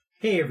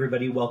Hey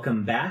everybody,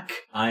 welcome back.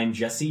 I'm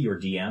Jesse, your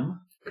DM.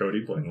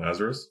 Cody playing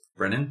Lazarus.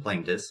 Brennan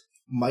playing Dis.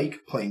 Mike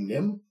playing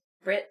Nim.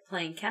 Britt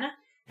playing Kenna.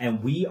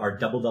 And we are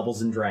Double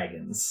Doubles and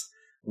Dragons.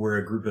 We're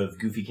a group of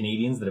goofy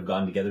Canadians that have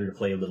gotten together to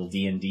play a little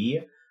D&D.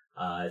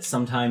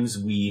 Sometimes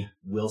we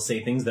will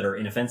say things that are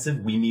inoffensive.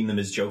 We mean them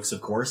as jokes, of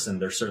course, and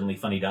they're certainly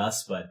funny to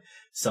us, but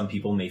some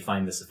people may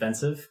find this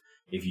offensive.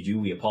 If you do,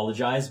 we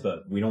apologize,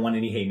 but we don't want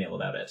any hate mail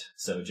about it.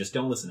 So just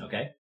don't listen,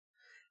 okay?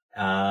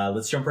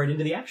 Let's jump right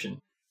into the action.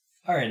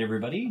 All right,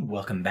 everybody,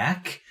 welcome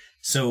back.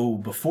 So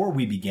before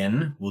we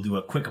begin, we'll do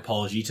a quick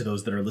apology to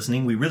those that are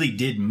listening. We really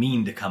did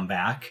mean to come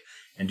back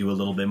and do a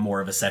little bit more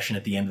of a session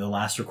at the end of the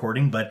last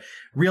recording, but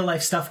real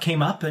life stuff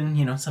came up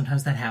and,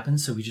 sometimes that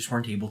happens, so we just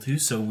weren't able to,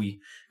 so we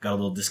got a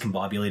little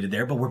discombobulated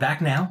there, but we're back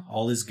now.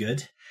 All is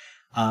good.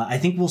 I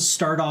think we'll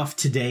start off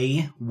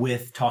today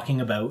with talking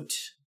about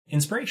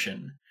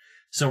inspiration.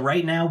 So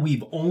right now,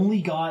 we've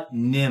only got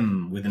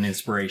Nim with an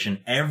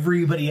inspiration.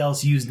 Everybody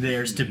else used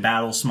theirs to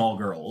battle small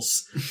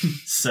girls.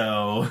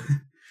 So,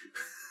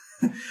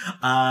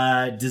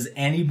 does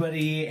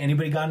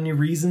anybody got any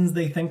reasons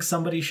they think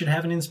somebody should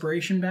have an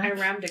inspiration back? I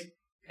rammed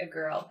a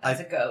girl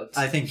as a goat.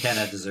 I think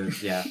Kenna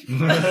deserves, yeah.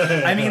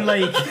 I mean,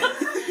 like...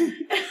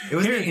 It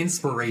was an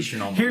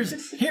inspirational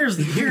moment.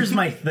 Here's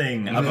my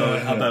thing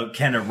about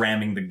Kenna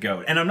ramming the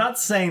goat. And I'm not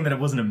saying that it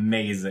wasn't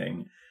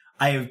amazing.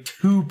 I have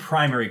two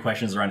primary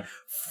questions around.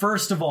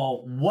 First of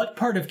all, what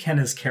part of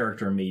Kenna's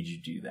character made you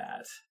do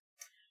that?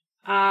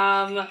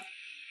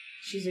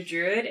 She's a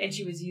druid, and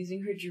she was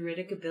using her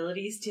druidic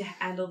abilities to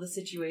handle the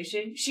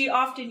situation. She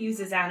often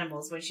uses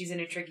animals when she's in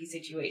a tricky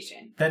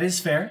situation. That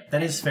is fair.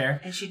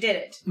 And she did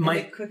it. And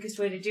the quickest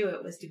way to do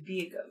it was to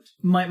be a goat.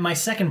 My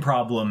second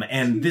problem,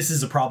 and this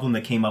is a problem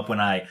that came up when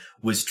I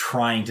was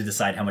trying to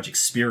decide how much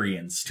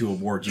experience to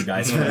award you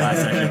guys for the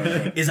last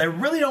session, is I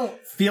really don't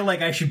feel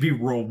like I should be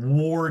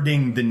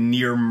rewarding the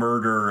near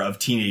murder of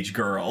teenage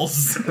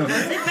girls. It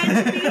wasn't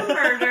meant to be a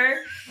murder.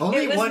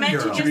 Only it was one meant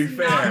girl. to just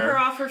knock her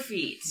off her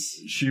feet.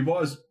 She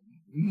was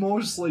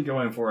mostly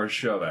going for a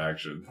shove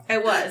action.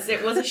 It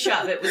was a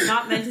shove. It was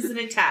not meant as an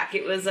attack.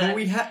 It was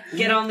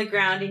get on the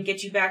ground and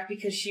get you back,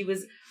 because she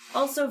was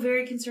also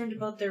very concerned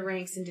about their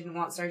ranks and didn't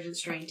want Sergeant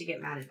Strain to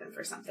get mad at them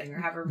for something or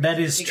have her. That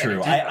is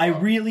true. I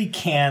really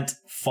can't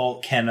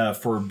fault Kenna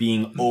for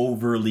being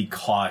overly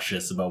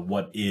cautious about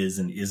what is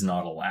and is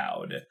not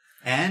allowed.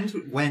 And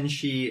when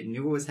she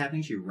knew what was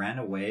happening, she ran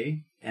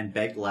away and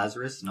begged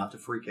Lazarus not to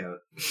freak out.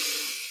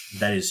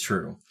 That is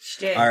true.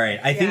 Shit. All right,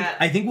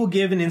 I think we'll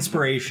give an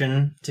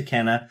inspiration to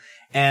Kenna,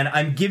 and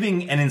I'm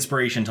giving an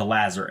inspiration to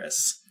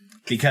Lazarus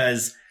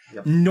because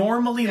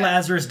normally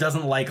Lazarus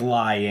doesn't like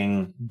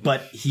lying,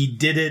 but he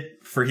did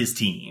it for his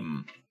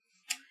team,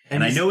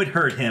 and I know it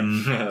hurt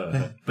him,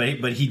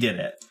 but he did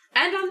it.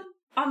 And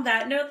on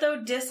that note,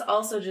 though, Dis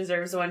also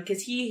deserves one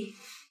because he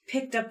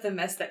picked up the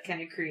mess that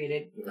kind of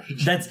created.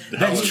 That's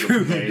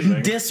true.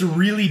 Amazing. Dis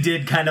really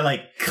did kind of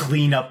like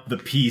clean up the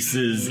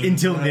pieces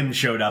until Nim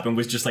showed up and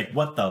was just like,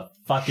 what the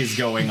fuck is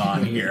going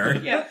on here?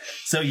 Yeah.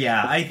 So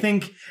yeah, I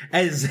think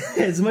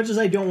as much as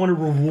I don't want to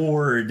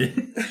reward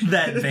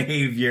that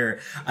behavior,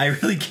 I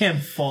really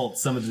can't fault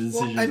some of the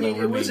decisions that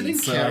were it was made. an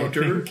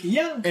encounter.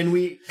 Yeah. And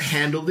we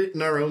handled it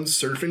in our own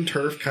surf and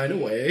turf kind of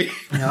way.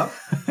 Yep.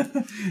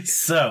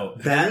 So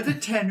Better than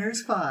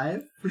Tenner's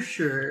 5, for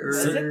sure.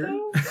 Was it,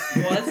 though?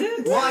 Was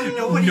it? Well, I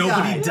mean,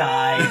 nobody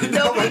died.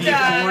 Nobody The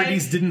died.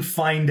 authorities didn't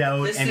find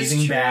out This is anything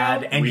true.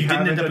 bad, and you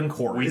didn't end up in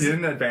court. We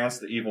didn't advance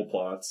the evil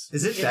plots.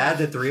 Is it bad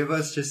that three of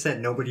us just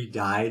said nobody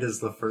died as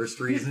the first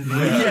reason?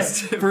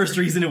 Yes. First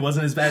reason it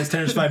wasn't as bad as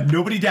Tennis 5.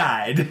 Nobody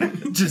died.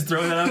 Just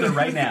throwing that out there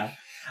right now.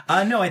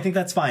 No, I think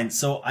that's fine.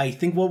 So I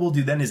think what we'll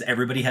do then is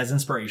everybody has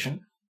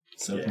inspiration.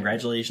 So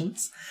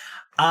congratulations.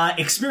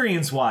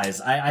 Experience-wise,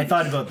 I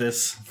thought about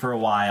this for a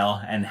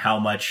while and how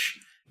much,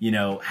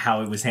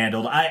 how it was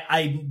handled.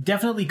 I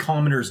definitely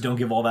commoners don't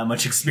give all that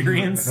much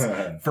experience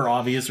for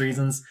obvious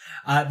reasons.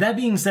 That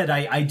being said,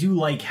 I do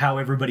like how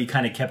everybody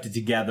kind of kept it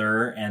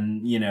together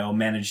and,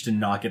 managed to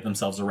not get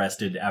themselves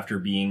arrested after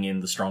being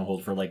in the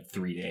stronghold for like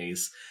 3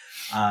 days.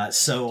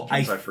 So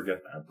I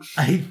forget that.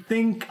 I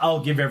think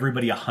I'll give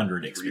everybody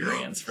 100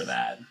 experience for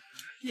that.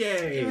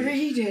 Yay.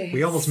 3 days.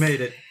 We almost made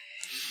it.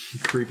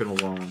 Creeping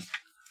along.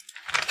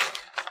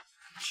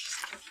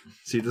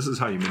 See, this is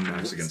how you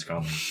min-max against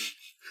commoners.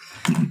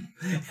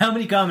 How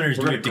many commoners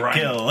do we have to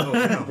kill?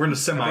 We're going to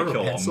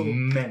semi-kill pencil.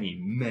 many,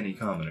 many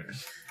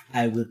commoners.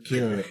 I will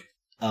kill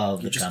all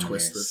the You just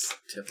commoners. twist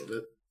the tip of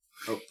it.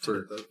 Oh,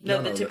 sorry.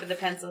 No, the tip of the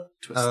pencil.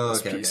 Twist Oh,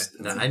 this okay. piece.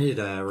 No, I need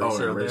a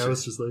eraser. an eraser. I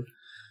was just like...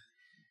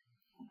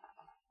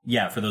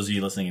 Yeah, for those of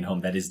you listening at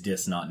home, that is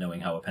Dis not knowing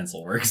how a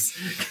pencil works.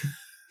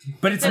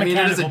 But it's a I mean,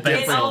 mechanical In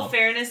pencil. all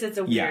fairness, it's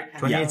a weird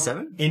pencil.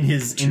 28-7? In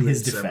his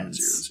 28700.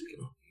 defense.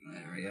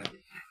 There we go.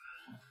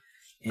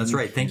 That's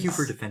right. Thank you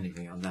for defending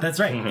me on that. That's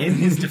right. In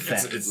his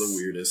defense. It's the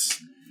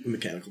weirdest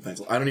mechanical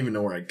pencil. I don't even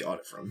know where I got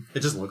it from.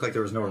 It just looked like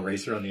there was no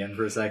eraser on the end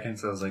for a second,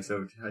 so I was like,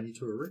 so I need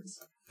to erase?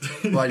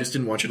 Well, I just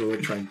didn't want you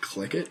to try and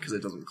click it, because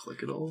it doesn't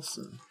click at all,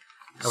 so...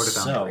 I would have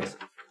found an eraser.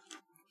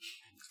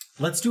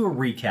 let's do a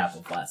recap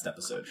of last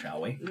episode,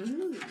 shall we?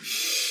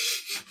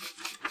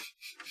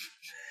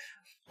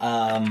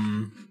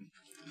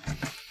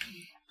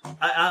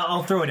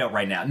 I'll throw it out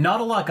right now.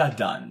 Not a lot got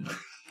done.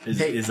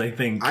 Is I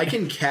think I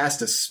can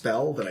cast a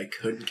spell that I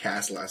couldn't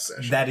cast last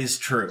session. that is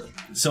true.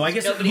 So I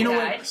guess Nobody you know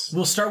died. what?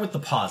 We'll start with the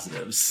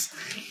positives.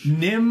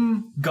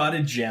 Nim got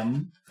a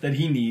gem that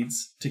he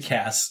needs to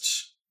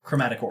cast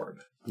Chromatic Orb.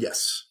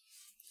 Yes.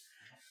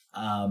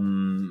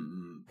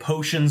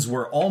 Potions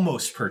were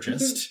almost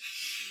purchased,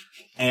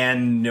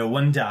 and no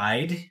one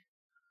died.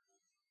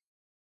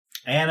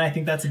 And I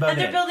think that's about And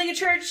they're it. building a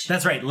church.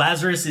 That's right.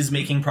 Lazarus is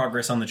making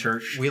progress on the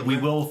church. We'll We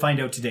learn- will find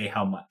out today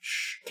how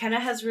much. Kenna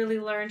has really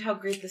learned how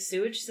great the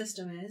sewage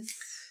system is.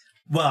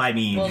 Well, I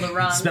mean, Well, the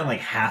wrong- spent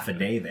like half a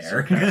day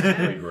there.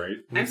 Pretty great.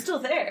 I'm still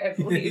there,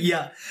 I believe.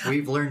 Yeah,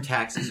 We've learned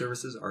taxi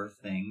services are a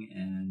thing,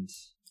 and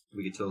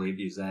we could totally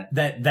abuse that.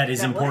 that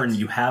is That important. what?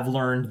 You have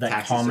learned that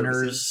Taxi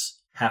commoners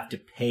have to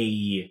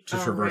pay to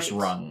Oh, traverse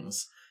right.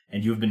 rungs,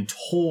 and you have been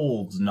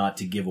told not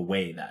to give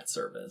away that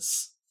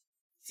service.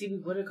 See, we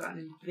would have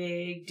gotten a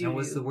big doo. And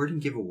was the wording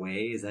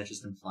giveaway, is that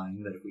just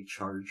implying that if we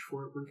charge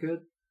for it, we're good?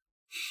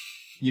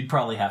 You'd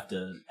probably have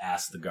to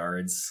ask the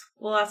guards.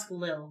 We'll ask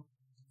Lil.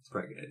 It's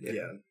probably a good idea.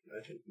 Yeah,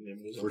 I think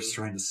Nim was We're just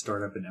trying to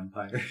start up an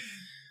empire.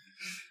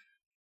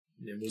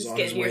 Nim was Just on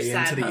his getting your way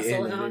side into the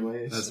hustle inn on.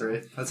 anyway. That's so-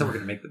 right. That's how we're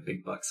going to make the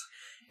big bucks.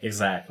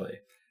 Exactly.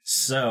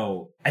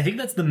 So I think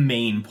that's the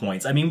main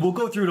points. I mean, we'll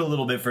go through it a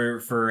little bit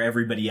for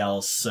everybody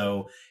else.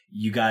 So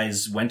you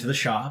guys went to the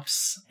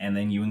shops, and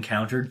then you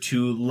encountered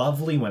two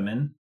lovely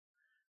women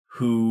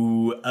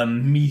who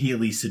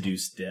immediately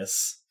seduced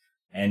Dis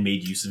and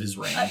made use of his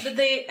ring. But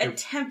they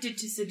attempted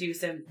to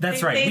seduce him.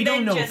 That's They- right. they We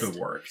don't then know just- if it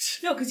worked.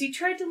 No, because he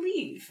tried to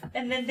leave,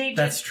 and then they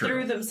That's just true.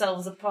 threw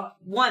themselves upon.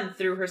 One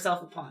threw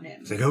herself upon him.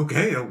 It's like,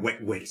 okay,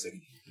 wait a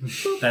second.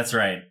 That's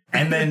right.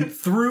 And then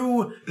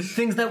through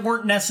things that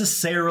weren't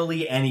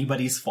necessarily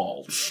anybody's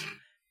fault,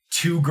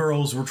 two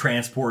girls were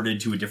transported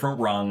to a different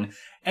rung,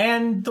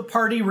 and the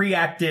party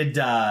reacted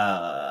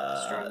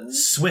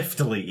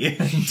swiftly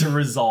to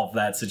resolve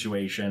that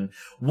situation.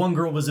 One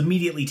girl was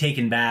immediately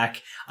taken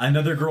back.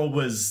 Another girl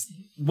was,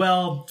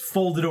 well,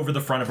 folded over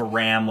the front of a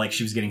ram like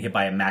she was getting hit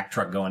by a Mack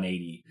truck going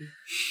 80.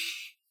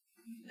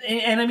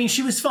 And I mean,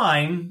 she was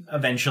fine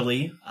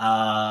eventually,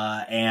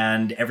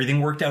 and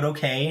everything worked out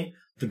okay.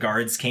 The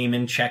guards came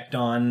and checked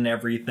on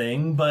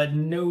everything, but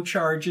no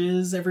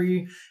charges.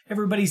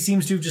 Everybody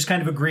seems to have just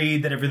kind of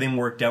agreed that everything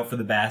worked out for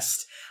the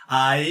best.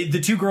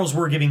 The two girls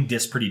were giving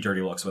Dis pretty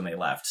dirty looks when they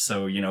left,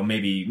 so, you know,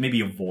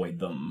 maybe avoid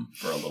them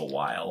for a little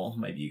while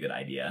might be a good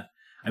idea.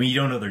 I mean, you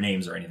don't know their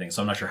names or anything,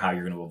 so I'm not sure how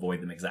you're going to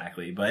avoid them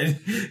exactly, but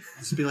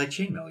This would be like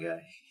Chainmail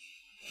Guy.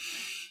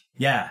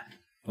 yeah,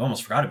 we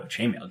almost forgot about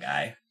Chainmail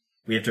Guy.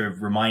 We have to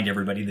remind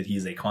everybody that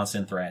he's a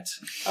constant threat.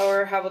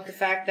 Or how about the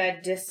fact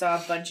that Dis saw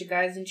a bunch of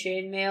guys in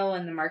chainmail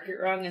in the market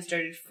rung and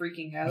started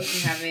freaking out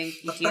and having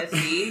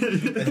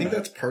PTSD? I think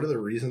that's part of the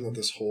reason that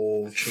this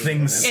whole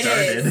Thing It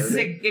started. is.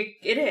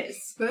 It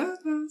is.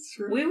 That's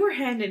true. We were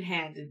hand in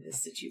hand in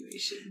this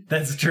situation.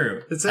 That's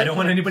true. It's I don't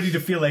want anybody to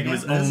feel like it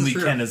was Yeah, this is only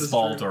true. Kenna's This is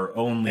fault true. or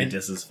only And-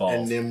 Dis's fault.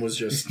 And Nim was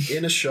just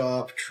in a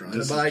shop trying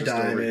This to is buy just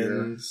over here.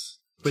 diamonds.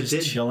 But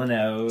just chilling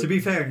out. to be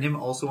fair, Nim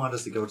also wanted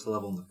us to go to the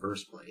level in the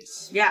first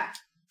place. Yeah.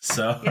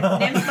 So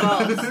Nim's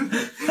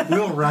fault.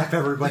 We'll wrap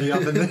everybody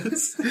up in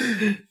this.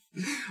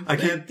 I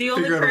can't The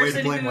only figure out a way to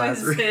person blame who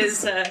Lazarus.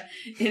 is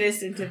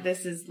innocent of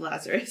this is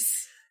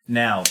Lazarus.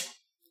 now,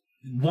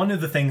 one of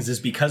the things is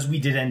because we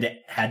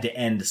had to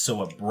end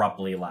so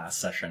abruptly last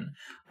session,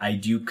 I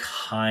do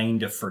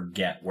kind of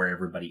forget where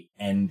everybody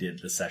ended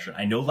the session.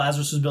 I know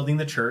Lazarus was building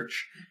the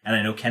church, and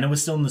I know Kenna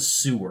was still in the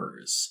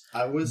sewers.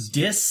 I was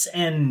Dis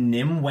and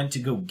Nim went to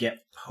go get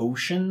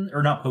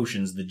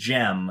the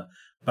gem,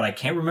 but I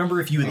can't remember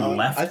if you had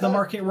left I the thought-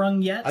 market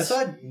rung yet. I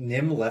thought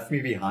Nim left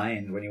me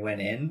behind when he went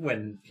in,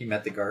 when he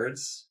met the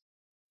guards.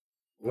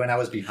 When I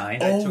was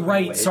behind, I Oh, took him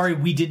right. away. Sorry,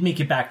 we did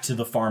make it back to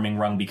the farming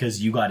rung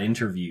because you got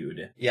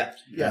interviewed. Yeah.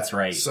 That's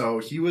right. So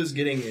he was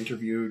getting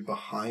interviewed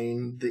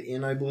behind the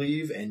inn, I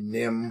believe, and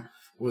Nim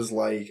was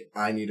like,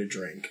 I need a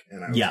drink.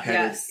 And I was Yeah. headed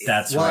Yes.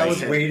 That's While right. I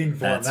was waiting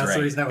for him, That's that's right.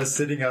 the reason I was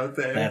sitting out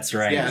there. That's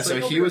right. Yeah, It's so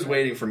like, he oh, was really?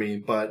 waiting for me,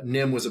 but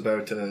Nim was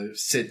about to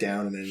sit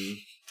down, and then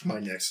my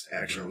next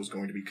action was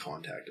going to be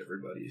contact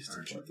everybody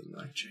to let them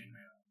know.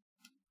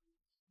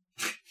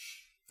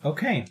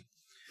 Okay.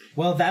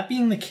 Well, that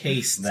being the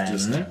case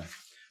then,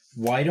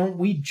 why don't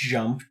we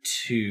jump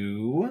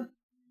to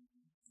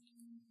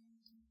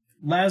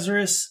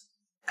Lazarus?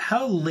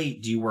 How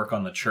late do you work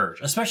on the church?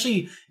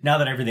 Especially now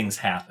that everything's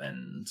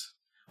happened.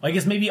 Well, I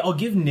guess maybe I'll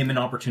give Nim an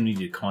opportunity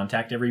to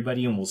contact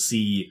everybody and we'll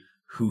see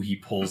who he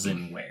pulls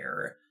in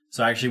where.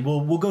 So actually,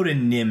 we'll go to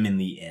Nim in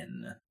the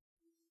inn.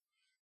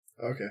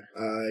 Okay,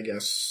 I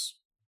guess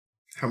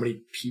how many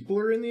people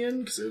are in the inn?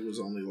 Because it was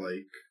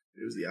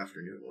the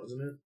afternoon,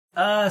 wasn't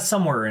it?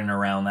 Somewhere in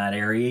around that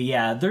area.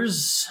 Yeah,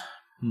 there's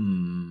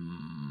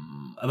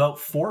about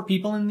 4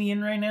 people in the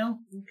inn right now.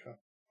 Okay.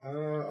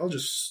 I'll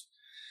just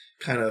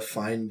kind of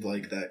find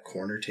like that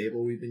corner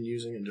table we've been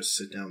using and just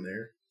sit down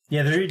there.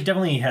 Yeah, there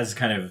definitely has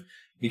kind of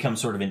become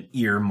sort of an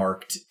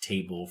earmarked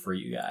table for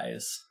you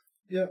guys.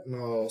 Yep, and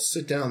I'll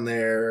sit down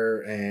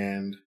there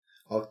and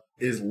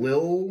is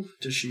Lil,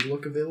 does she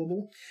look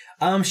available?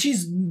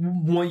 She's,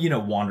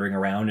 wandering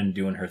around and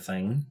doing her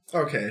thing.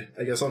 Okay,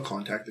 I guess I'll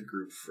contact the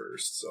group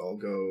first. So I'll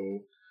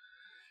go...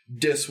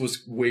 Dis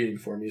was waiting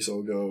for me, so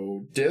I'll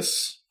go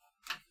Dis.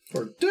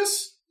 Or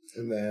Dis!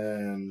 And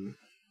then...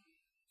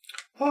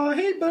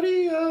 hey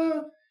buddy,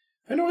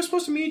 I know I was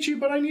supposed to meet you,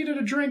 but I needed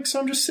a drink, so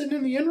I'm just sitting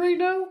in the inn right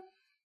now.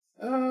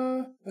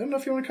 I don't know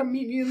if you want to come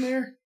meet me in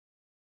there.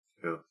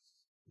 Oh.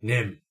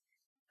 Nim.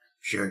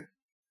 Sure.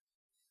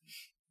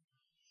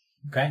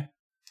 Okay.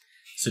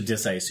 So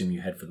Dis, I assume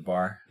you head for the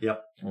bar.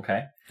 Yep.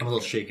 Okay. I'm a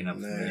little shaken up.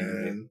 And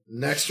then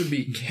next would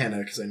be Kenna,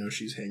 because I know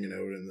she's hanging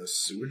out in the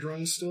sewage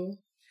run still.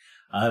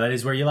 That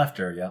is where you left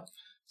her, yeah.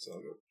 So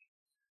I'll go,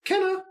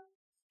 Kenna!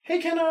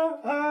 Hey,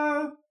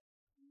 Kenna!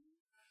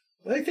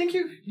 I think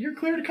you're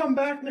clear to come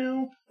back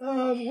now.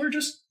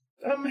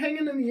 I'm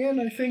hanging in the inn.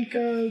 I think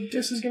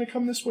Dis is going to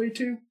come this way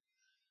too.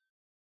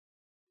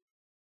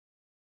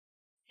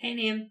 Hey,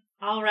 Nim.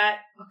 All right,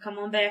 I'll come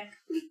on back.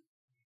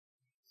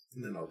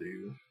 And then I'll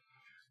do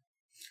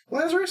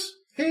Lazarus.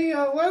 Hey,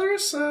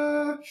 Lazarus.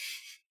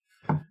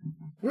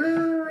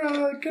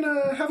 We're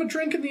gonna have a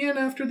drink in the inn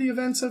after the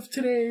events of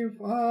today.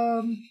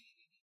 I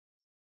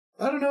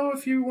don't know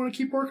if you want to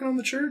keep working on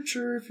the church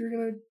or if you're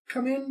gonna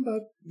come in,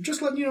 but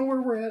just letting you know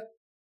where we're at.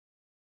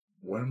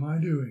 What am I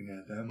doing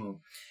at that moment?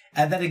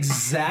 At that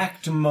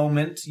exact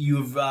moment, you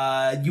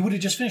would have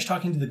just finished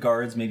talking to the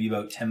guards maybe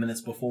about 10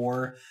 minutes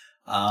before.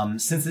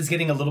 Since it's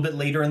getting a little bit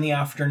later in the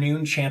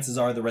afternoon, chances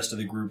are the rest of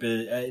the group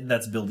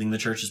that's building the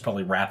church is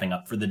probably wrapping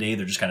up for the day.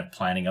 They're just kind of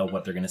planning out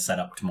what they're going to set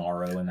up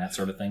tomorrow and that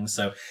sort of thing.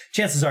 So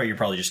chances are you're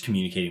probably just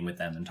communicating with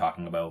them and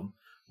talking about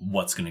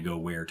what's going to go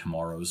where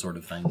tomorrow sort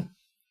of thing.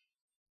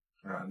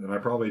 Then I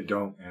probably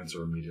don't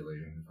answer immediately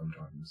if I'm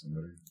talking to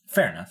somebody.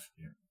 Fair enough.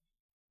 Yeah.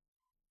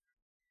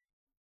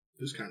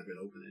 It was kind of an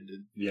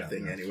open-ended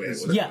thing yeah. anyway.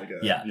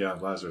 Yeah,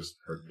 Lazarus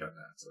got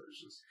that, so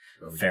it's just...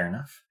 Fair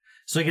enough.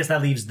 So I guess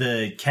that leaves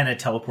Kenna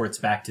teleports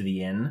back to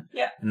the inn.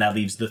 Yeah. And that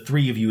leaves the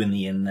three of you in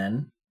the inn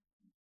then.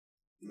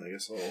 I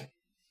guess I'll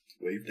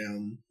wave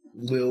down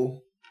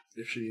Lil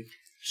if she...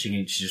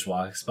 She just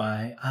walks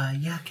by.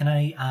 Yeah, can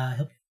I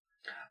help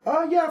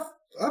you? Yeah.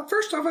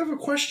 First off, I have a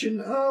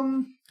question.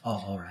 Oh,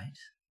 all right.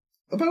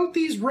 About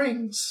these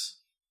rings.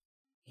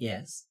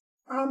 Yes.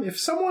 If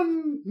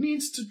someone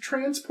needs to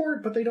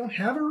transport but they don't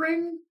have a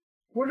ring,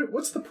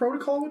 what's the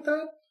protocol with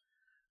that?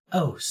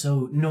 Oh,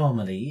 so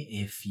normally,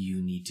 if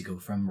you need to go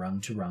from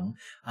rung to rung,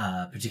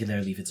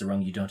 particularly if it's a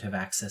rung you don't have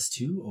access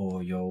to,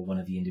 or you're one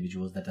of the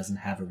individuals that doesn't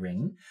have a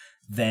ring,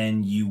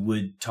 then you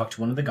would talk to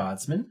one of the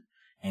guardsmen,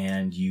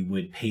 and you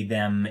would pay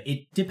them.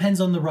 It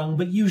depends on the rung,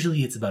 but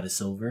usually it's about a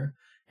silver,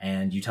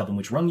 and you tell them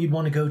which rung you'd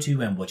want to go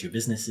to and what your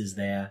business is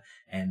there,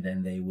 and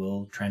then they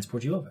will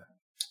transport you over.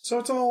 So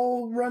it's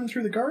all run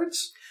through the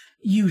guards?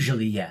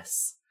 Usually,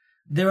 yes.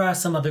 There are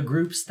some other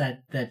groups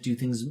that do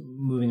things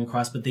moving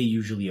across, but they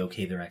usually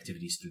okay their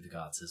activities through the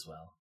gods as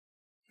well.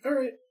 All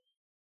right.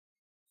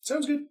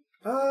 Sounds good.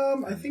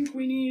 I think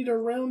we need a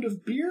round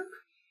of beer.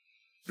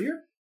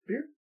 Beer?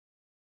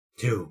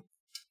 2.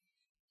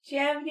 Do you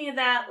have any of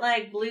that,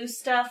 blue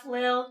stuff,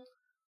 Lil?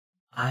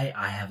 I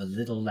have a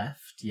little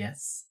left,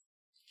 yes.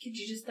 Could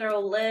you just throw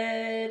a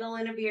little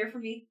in a beer for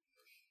me?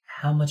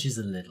 How much is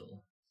a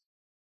little?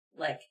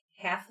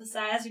 Half the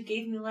size you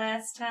gave me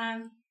last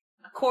time?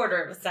 A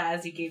quarter of the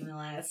size you gave me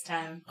last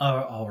time.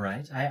 All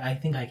right. I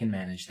think I can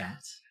manage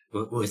that.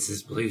 What's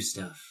this blue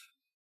stuff?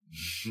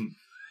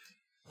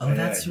 Oh,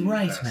 that's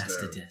right,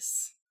 Master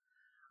Dis.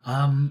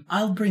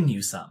 I'll bring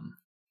you some.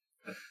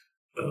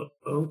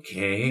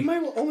 Okay. You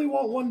might only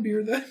want one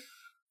beer then.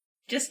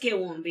 Just get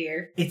one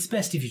beer. It's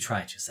best if you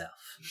try it yourself.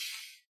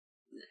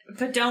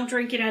 But don't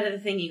drink it out of the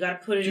thing. You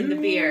gotta put it in the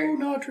beer. Do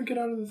not drink it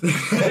out of the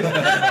thing.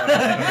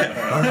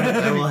 Alright,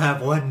 I will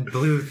have one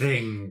blue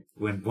thing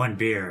with one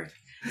beer.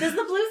 Does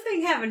the blue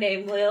thing have a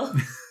name, Lil?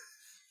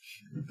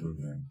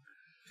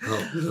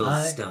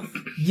 Little stuff.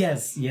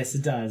 Yes,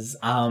 it does.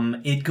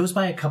 It goes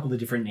by a couple of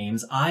different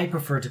names. I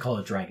prefer to call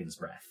it Dragon's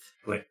Breath.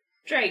 What?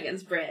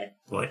 Dragon's breath.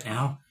 What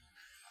now?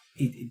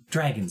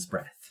 Dragon's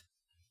Breath.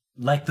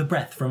 Like the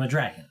breath from a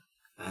dragon.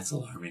 That's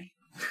alarming.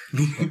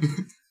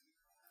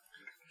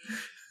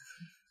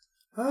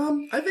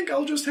 I think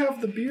I'll just have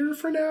the beer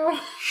for now.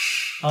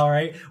 All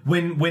right.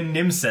 When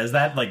Nim says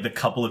that, the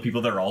couple of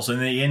people that are also in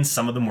the inn,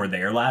 some of them were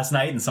there last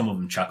night, and some of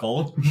them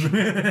chuckle.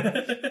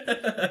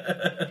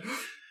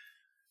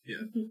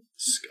 Yeah,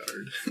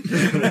 scarred.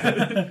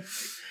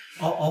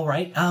 All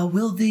right.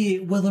 Will the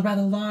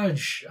rather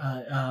large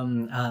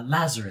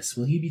Lazarus,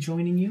 will he be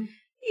joining you?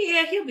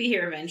 Yeah, he'll be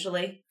here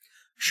eventually.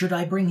 Should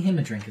I bring him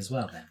a drink as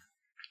well then?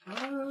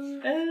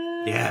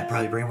 Yeah,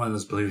 probably bring one of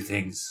those blue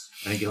things.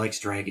 I think he likes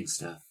dragon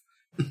stuff.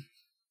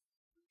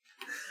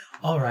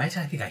 All right,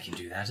 I think I can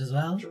do that as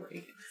well.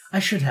 I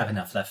should have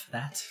enough left for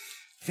that.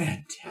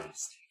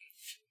 Fantastic.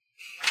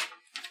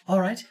 All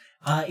right.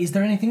 Is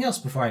there anything else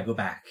before I go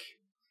back?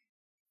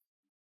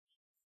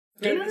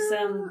 Maybe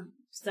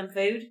some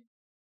food?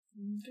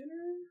 Dinner?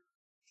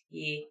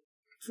 Yeah.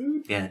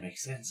 Food? Yeah, that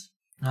makes sense.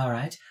 All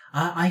right.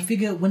 I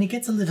figure when it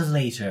gets a little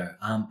later,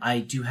 I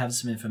do have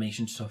some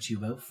information to talk to you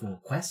about for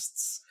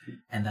quests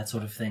and that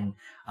sort of thing.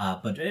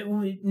 But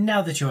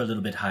now that you're a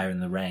little bit higher in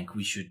the rank,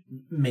 we should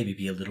maybe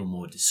be a little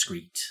more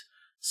discreet.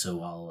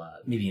 So I'll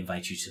maybe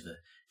invite you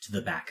to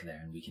the back there,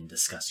 and we can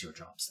discuss your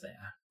jobs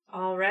there.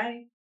 All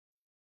right.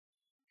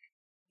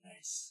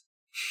 Nice.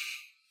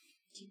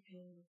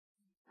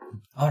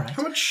 All right.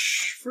 How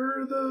much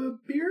for the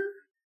beer?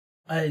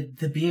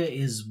 The beer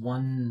is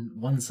one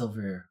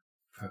silver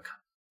per cup.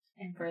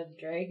 And for the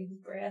dragon's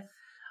breath.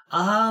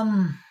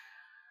 I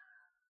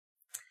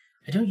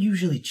don't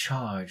usually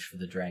charge for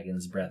the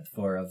dragon's breath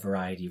for a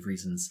variety of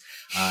reasons.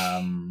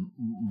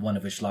 One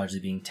of which largely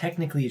being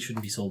technically it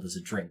shouldn't be sold as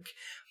a drink.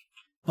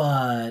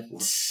 But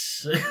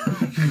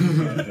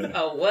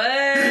Oh,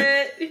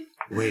 what?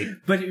 Wait.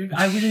 But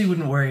I really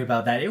wouldn't worry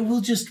about that.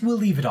 We'll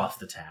leave it off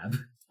the tab.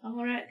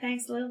 All right,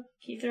 thanks, Lil.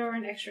 Can you throw her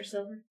an extra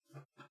silver?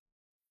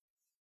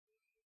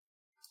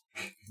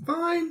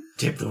 Fine.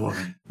 Tip the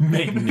woman.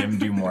 Making him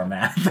do more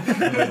math.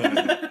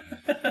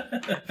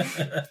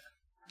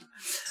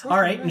 All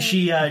right, and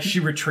she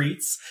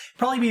retreats.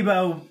 Probably be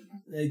about,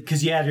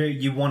 because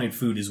you wanted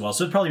food as well,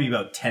 so it'd probably be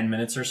about 10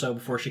 minutes or so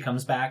before she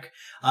comes back.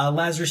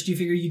 Lazarus, do you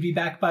figure you'd be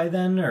back by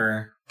then,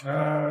 or?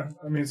 I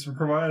mean, so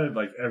provided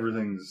like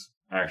everything's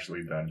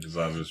actually done, because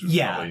Lazarus would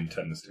probably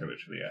intend to stay to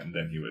the end,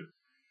 then he would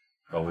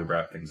probably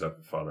wrap things up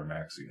with Father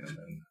Maxi and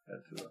then head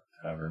to the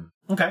tavern.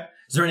 Okay.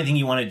 Is there anything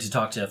you wanted to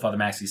talk to Father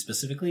Maxi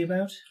specifically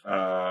about?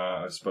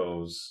 I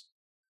suppose.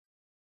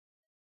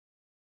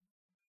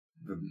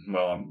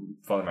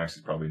 Father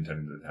Maxi's probably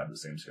intending to have the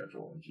same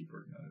schedule and keep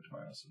working on it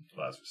tomorrow, so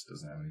Lazarus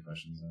doesn't have any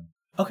questions then.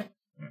 Okay.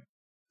 Yeah.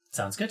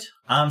 Sounds good.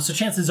 So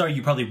chances are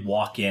you probably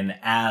walk in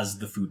as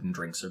the food and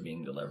drinks are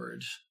being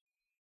delivered.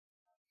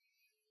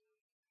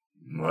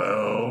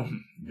 Well,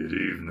 good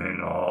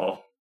evening,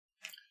 all.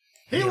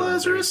 Hey,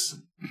 Lazarus.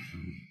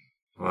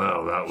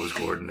 Well, that was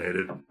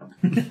coordinated.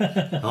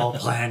 All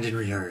planned and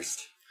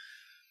rehearsed.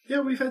 Yeah,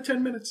 we've had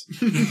 10 minutes.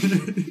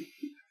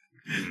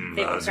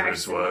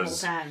 Lazarus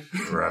was the whole time.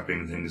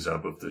 wrapping things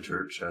up of the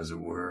church, as it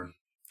were.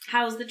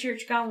 How's the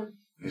church going?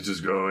 It's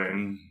just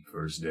going.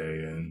 First day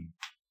in.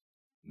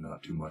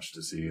 Not too much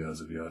to see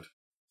as of yet.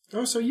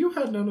 Oh, so you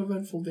had an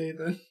uneventful day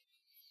then.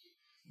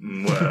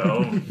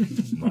 Well,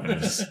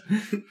 minus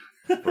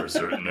for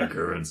certain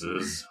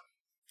occurrences.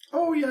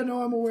 Oh, yeah,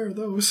 no, I'm aware of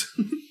those.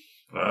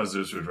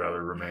 Lazarus would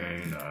rather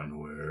remain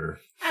unaware.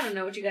 I don't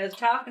know what you guys are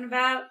talking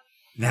about.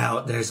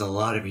 Now, there's a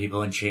lot of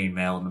people in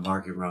chainmail in the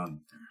market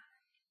run.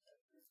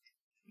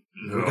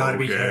 We gotta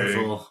be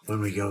careful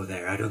when we go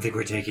there. I don't think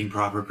we're taking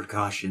proper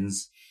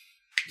precautions.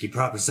 Keep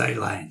proper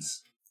sightlines.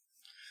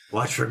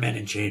 Watch for men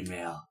in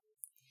chainmail.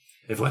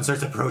 If one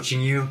starts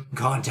approaching you,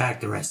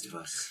 contact the rest of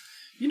us.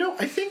 You know,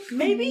 I think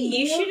Maybe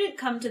you shouldn't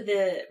come to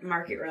the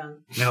market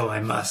run. No, I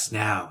must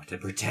now to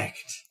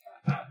protect.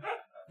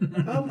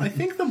 I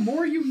think the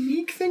more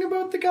unique thing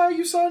about the guy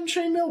you saw in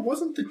chainmail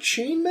wasn't the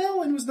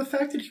chainmail, and was the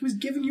fact that he was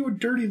giving you a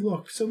dirty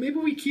look. So maybe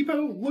we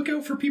look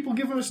out for people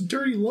giving us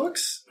dirty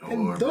looks,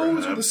 and Or those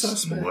are the perhaps,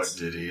 suspects. what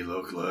did he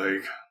look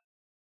like?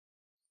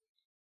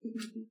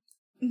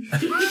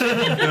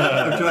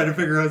 I'm trying to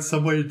figure out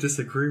some way to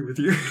disagree with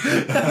you.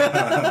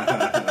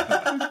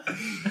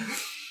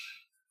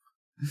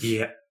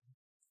 Yeah.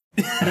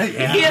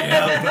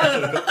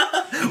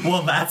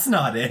 Well, that's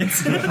not it.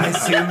 I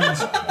assumed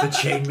the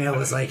chainmail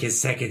was like his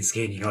second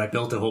skin. You know, I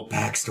built a whole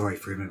backstory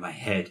for him in my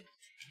head.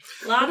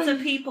 Lots of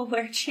people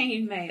wear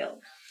chainmail.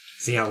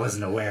 See, I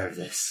wasn't aware of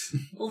this.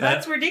 Well,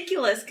 that's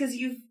ridiculous, because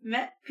you've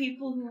met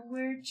people who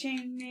wear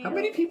chainmail. How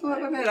many people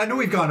have I met? I know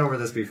we've gone over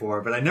this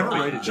before, but I never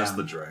wrote it Just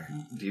down.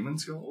 the demon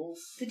skulls?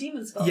 The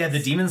demon skulls. Yeah, the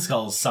demon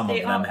skulls, some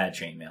They of them all- had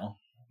chainmail.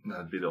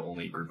 That'd be the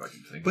only group I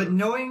can think But of.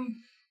 knowing...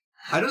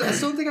 I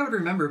still don't think I would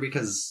remember,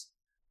 because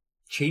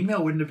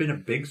chainmail wouldn't have been a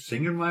big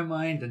thing in my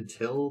mind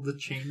until the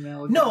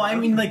chainmail... No, I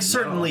mean, like,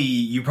 certainly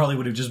you probably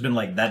would have just been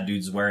like, that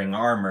dude's wearing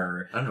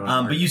armor. I don't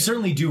know. But you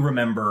certainly do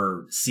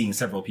remember seeing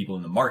several people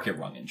in the market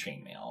rung in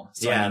chainmail.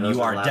 So, Yeah, I mean, those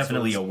you are are the last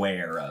definitely ones.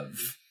 aware of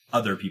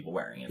other people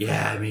wearing it.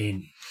 Yeah, I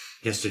mean,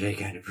 yesterday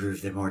kind of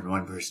proved that more than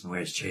one person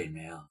wears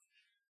chainmail.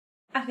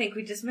 I think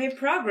we just made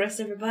progress,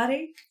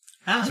 everybody.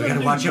 So we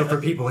gotta watch out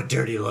for people with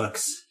dirty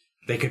looks.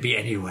 They could be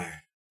anywhere.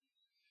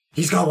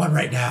 He's got one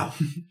right now.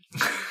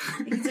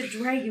 He's a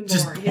dragonborn.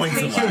 Just His points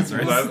at face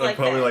Lazarus. looks That like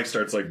probably that. like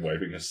starts like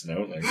wiping his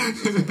snout, like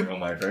something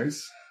on my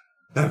face.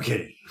 I'm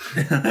kidding.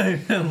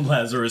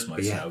 Lazarus, my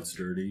Yeah. snout's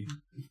dirty.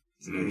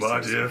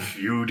 But if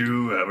you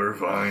do ever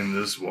find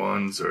this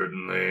one,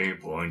 certainly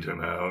point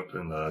him out,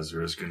 and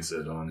Lazarus can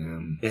sit on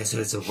him. Yeah, so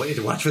it's a way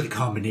to watch for the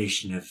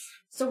combination of...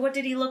 So what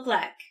did he look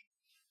like?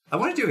 I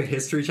want to do a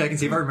history check and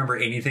see if I remember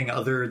anything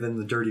other than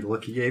the dirty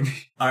look he gave me.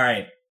 All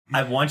right.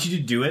 I want you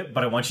to do it,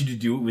 but I want you to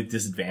do it with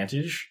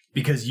disadvantage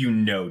because you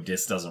know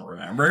Dis doesn't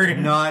remember.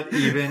 Not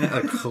even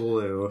a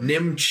clue.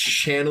 Nim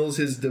channels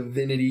his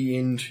divinity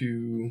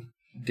into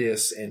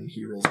Dis, and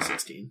he rolls a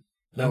 16.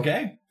 No,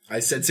 Okay. I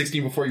said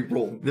 16 before you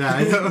rolled. Yeah,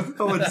 I know.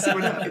 I want to see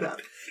what happened.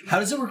 How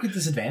does it work with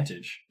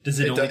disadvantage? Does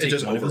it only take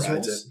just one of his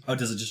overrides rolls? it. Oh,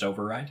 does it just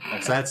override?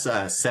 Okay. So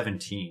that's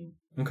 17.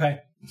 Okay.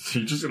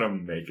 You're just gonna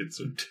make it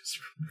so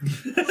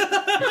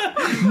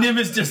Nim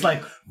is just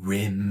like,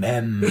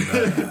 remember.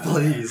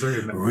 Please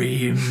remember.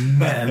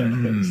 Remember.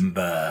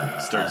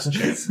 starts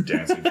dancing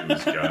to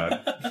his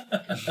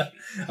god.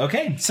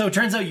 Okay, so it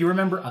turns out you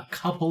remember a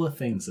couple of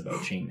things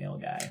about Chainmail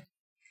Guy.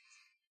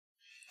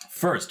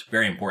 First,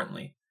 very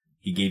importantly,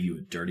 he gave you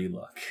a dirty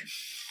look.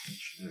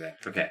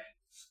 Okay.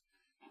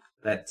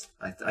 That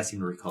I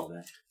seem to recall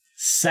that.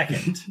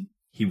 Second,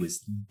 he was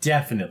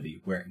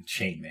definitely wearing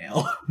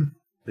chainmail.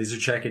 These are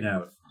checking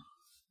out.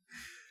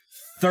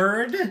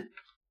 Third,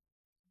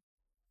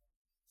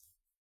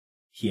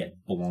 he had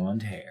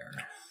blonde hair.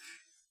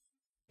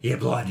 He had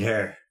blonde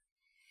hair.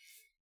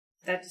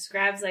 That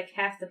describes like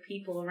half the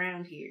people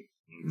around here.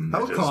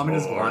 How It is common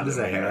is more blonde as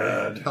a than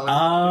hair?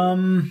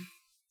 bad.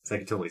 So I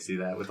can totally see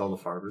that with all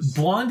the farbers.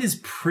 Blonde is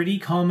pretty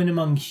common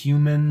among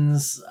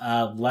humans,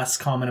 less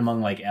common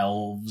among like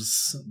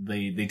elves.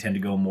 They tend to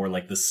go more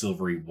like the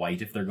silvery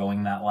white if they're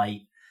going that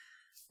light.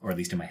 Or at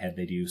least in my head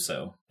they do,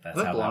 so that's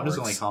I thought how blonde that is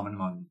works. only common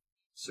among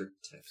certain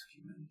types of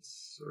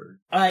humans. Or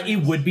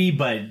It would be,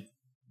 but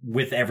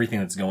with everything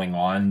that's going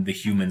on, the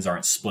humans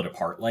aren't split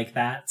apart like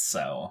that,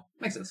 so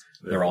makes sense.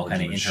 they're all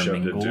kind of shoved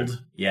into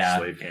intermingled. Yeah.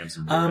 Slave camps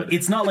and bread.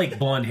 It's not like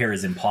blonde hair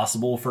is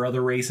impossible for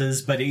other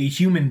races, but a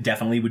human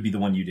definitely would be the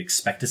one you'd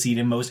expect to see it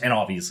in most, and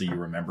obviously you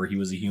remember he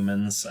was a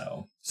human,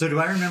 so... So do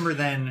I remember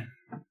then,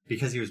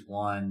 because he was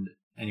blonde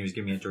and he was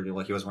giving me a dirty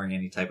look, he wasn't wearing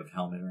any type of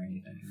helmet or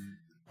anything?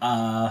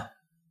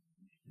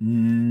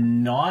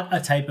 Not a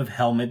type of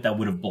helmet that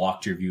would have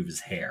blocked your view of his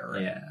hair.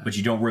 Yeah. But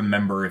you don't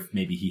remember if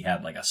maybe he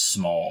had like a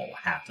small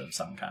hat of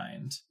some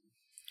kind.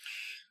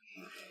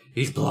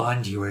 He's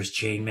blonde, he wears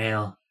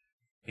chainmail, and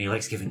he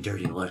likes giving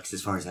dirty looks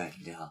as far as I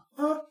can tell.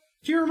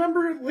 Do you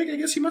remember, like, I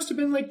guess he must have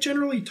been, like,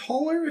 generally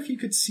taller if you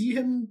could see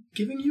him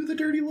giving you the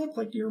dirty look?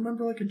 Like, do you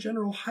remember, like, a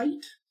general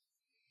height?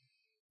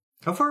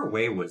 How far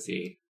away was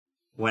he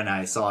when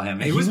I saw him?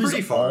 He was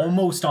pretty far.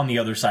 Almost on the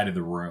other side of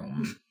the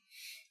room.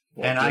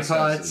 And I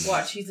caught...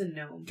 Watch, he's a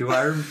gnome. Do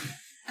I...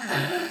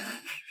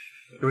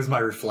 It was my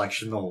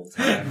reflection the whole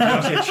time.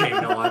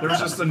 There was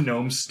just a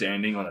gnome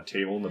standing on a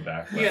table in the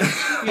back.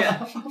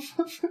 Yeah.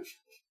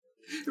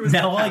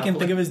 Now all I can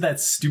think of is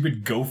that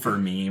stupid gopher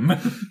meme.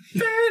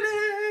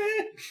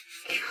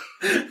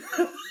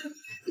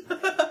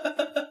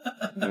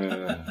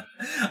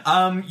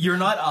 You're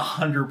not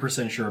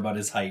 100% sure about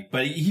his height,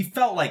 but he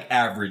felt like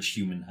average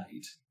human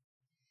height.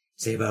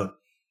 Say about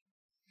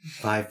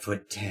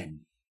 5'10".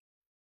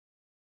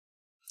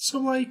 So,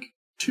 like,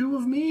 2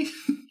 of me?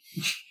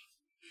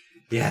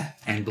 Yeah,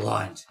 and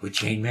blonde, with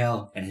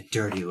chainmail and a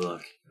dirty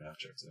look. That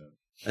checks out.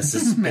 A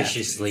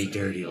suspiciously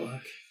dirty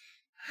look.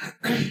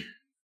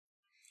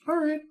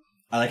 Alright.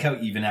 I like how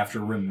even after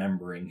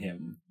remembering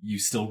him, you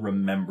still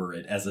remember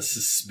it as a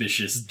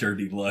suspicious,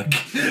 dirty look.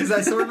 Because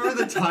I still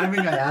remember the timing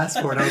I asked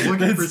for it. I was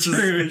looking for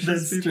suspicious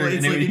That's people. true.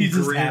 It's Anyway, like he just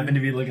ingrained. happened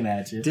to be looking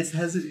at you. This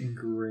has it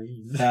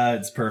ingrained.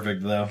 It's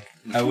perfect, though.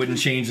 I wouldn't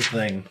change a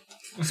thing.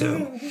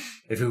 So,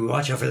 if we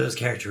watch out for those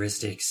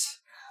characteristics,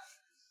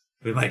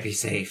 we might be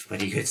safe,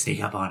 but he could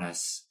sneak up on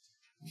us.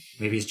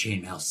 Maybe his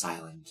chainmail's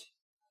silent.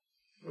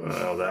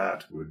 Well,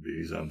 that would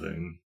be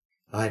something.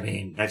 I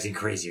mean, I've seen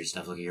crazier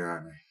stuff. Look at your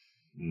armor.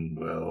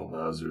 Well,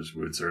 Lazarus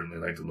would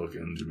certainly like to look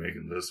into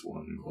making this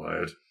one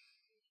quiet.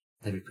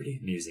 That'd be pretty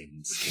amusing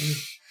and scary.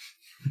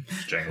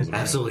 Jangles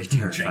around. Absolutely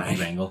terrifying.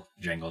 Jangle,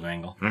 jangle,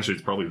 jangle. Actually,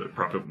 it's probably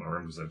propped up in my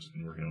room because I've just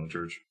been working on the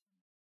church.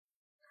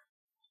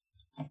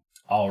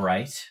 All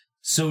right.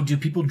 So, do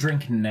people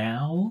drink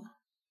now?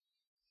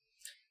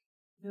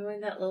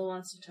 Knowing that Lil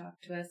wants to talk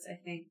to us, I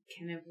think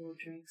Kenneth will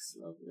drink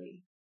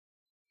slowly.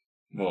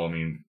 Well, I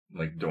mean,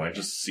 like, do I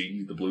just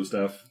see the blue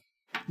stuff?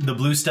 The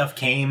blue stuff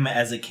came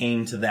as it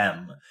came to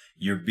them.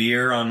 Your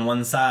beer on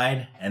one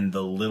side, and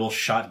the little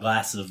shot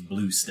glass of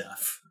blue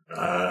stuff.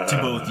 To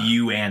both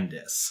you and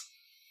Dis.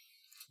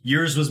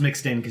 Yours was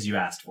mixed in because you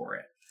asked for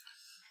it.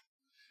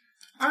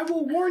 I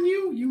will warn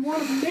you, you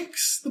want to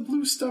mix the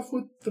blue stuff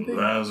with the big...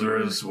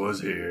 Lazarus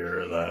was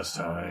here last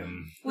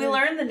time. We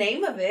learned the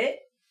name of it.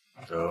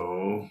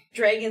 So,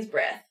 Dragon's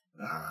Breath.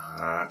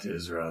 that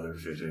is rather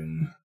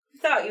fitting. We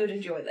thought you would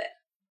enjoy that.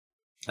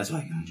 That's why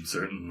I got you.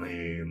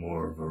 Certainly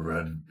more of a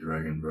red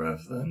dragon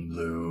breath than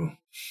blue.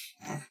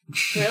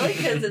 Really?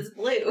 Because it's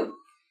blue.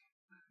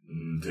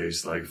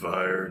 Tastes like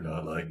fire,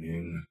 not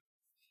lightning.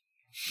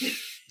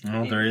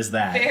 Well, there is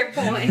that. Fair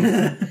point.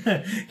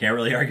 Can't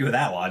really argue with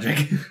that logic.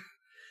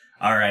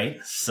 All right,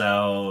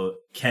 so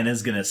Ken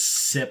is going to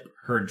sip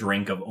her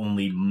drink of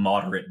only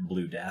moderate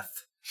blue death.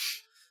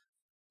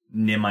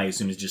 Nim, I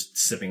assume, is just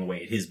sipping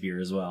away at his beer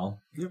as well.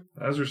 Yep.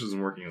 Lazarus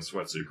isn't working in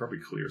sweat, so he probably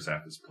clears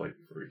half his plate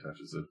before he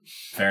touches it.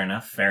 Fair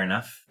enough, fair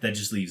enough. That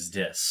just leaves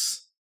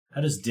Dis. How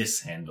does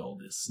Dis handle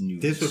this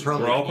new... Dis would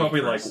probably We're all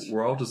probably first.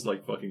 we're all just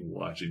like fucking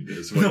watching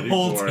this. The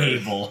whole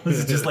table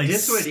is just like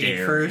This would eat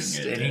staring first,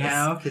 at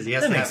anyhow, because he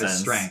has That to have makes his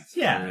sense. strength.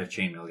 Yeah. For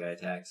chainmail guy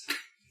attacks.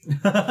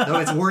 No,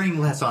 it's worrying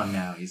less on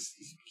now. He's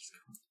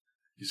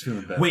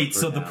feeling better. Wait,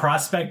 so now. the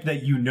prospect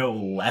that you know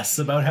less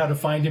about how to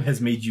find him has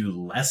made you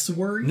less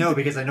worried? No,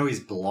 because I know he's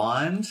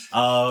blonde.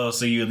 Oh,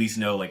 so you at least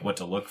know like what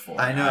to look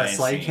for. I know a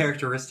slight see.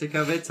 characteristic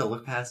of it to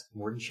look past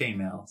more than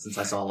chainmail, since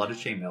I saw a lot of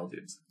chainmail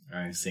dudes.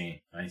 I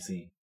see.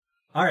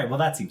 All right, well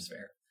that seems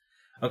fair.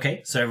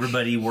 Okay, so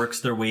everybody works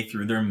their way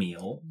through their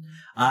meal.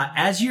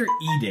 As you're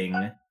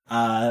eating,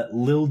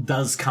 Lil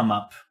does come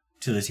up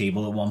to the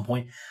table at one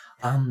point.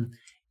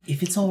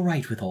 If it's all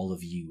right with all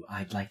of you,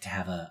 I'd like to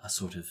have a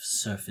sort of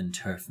surf and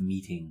turf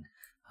meeting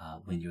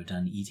when you're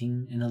done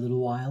eating in a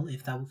little while,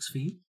 if that works for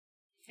you.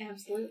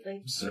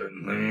 Absolutely.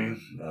 Certainly,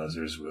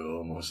 Lazarus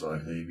will most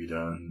likely be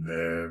done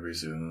very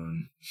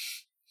soon.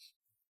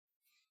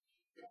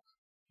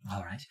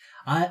 All right.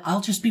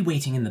 I'll just be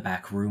waiting in the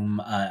back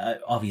room.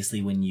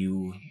 Obviously, when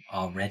you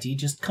are ready,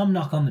 just come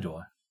knock on the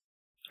door.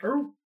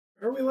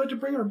 Are we allowed to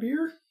bring our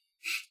beer?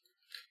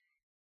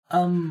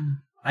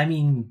 I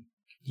mean,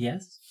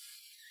 yes.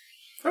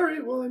 All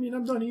right. Well, I mean,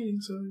 I'm done eating,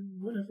 so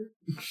whatever.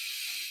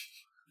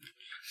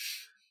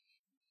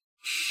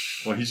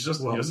 Well, he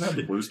doesn't have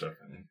the blue stuff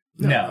in him.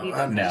 No, he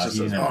doesn't. no, Just he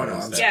says, never "Oh, no,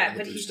 does I'm that. Yeah, the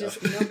but blue he's stuff."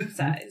 just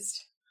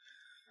milk-sized.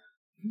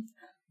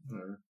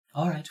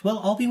 All right. Well,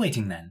 I'll be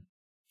waiting then.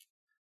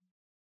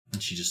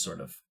 And she just sort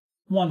of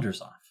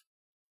wanders off.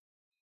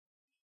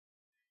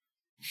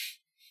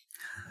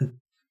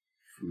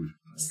 Food.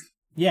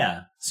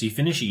 Yeah, so you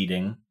finish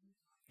eating.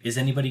 Is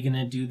anybody going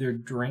to do their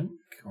drink,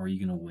 or are you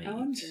going to wait?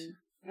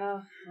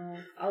 Oh, well,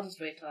 I'll just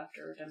wait till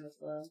after we're done with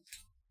Lil.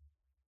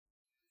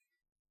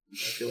 I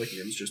feel like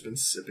Nim's just been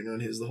sipping on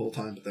his the whole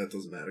time, but that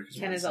doesn't matter.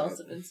 Ken has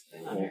also been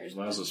sipping on hers.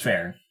 Lazarus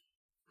Fair.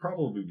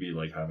 probably be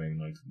like having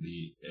like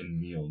the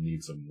Emil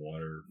need some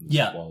water, and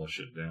Yeah. swallow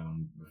shit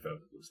down without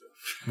the blue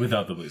stuff.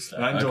 Without the blue stuff.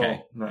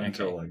 Not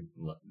until like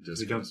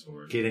just We don't goes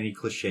forward. get any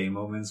cliche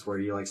moments where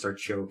you like start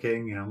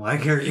choking, and I'm like,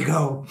 here you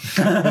go.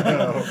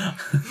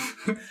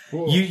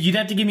 You'd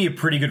have to give me a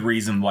pretty good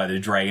reason why the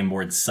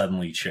Dragonborn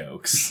suddenly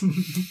chokes.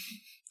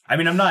 I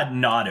mean, I'm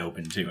not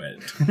open to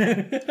it.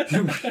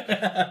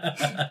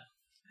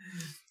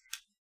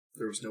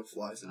 There was no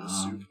flies in his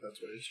soup.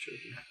 That's why he's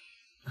choking.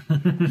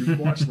 You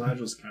watched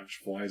Lazarus catch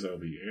flies out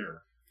of the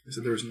air. I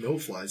said there was no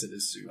flies in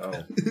his soup. Oh,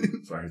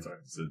 sorry, I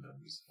said that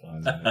was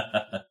flies in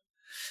it.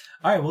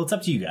 All right, well, it's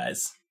up to you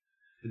guys.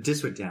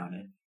 Dis would down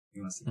it.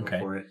 He wants to go Okay.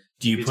 for it.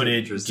 Do you It's put it?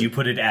 interesting. Do you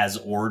put it as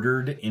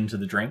ordered into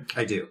the drink?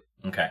 I do.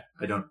 Okay.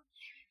 I don't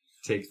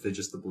take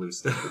just the blue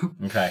stuff.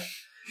 Okay.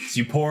 So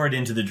you pour it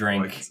into the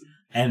drink,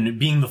 and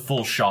being the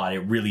full shot, it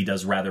really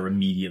does rather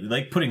immediately,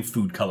 like putting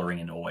food coloring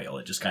in oil.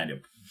 It just kind of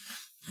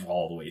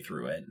all the way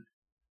through it.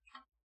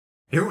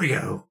 Here we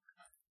go.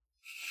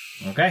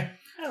 Okay.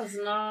 That was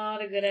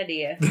not a good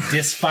idea.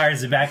 Dis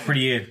fires it back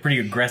pretty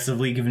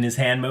aggressively, given his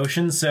hand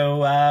motion. So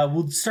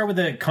we'll start with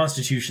a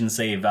Constitution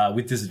save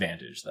with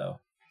disadvantage, though.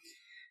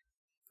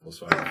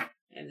 +5.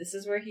 And this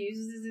is where he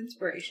uses his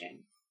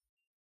inspiration.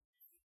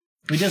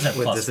 He does have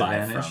With +5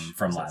 disadvantage?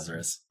 from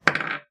Lazarus.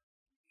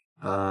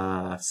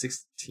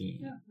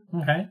 16.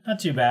 Okay, not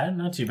too bad,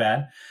 not too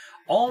bad.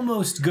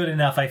 Almost good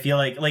enough, I feel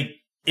like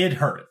it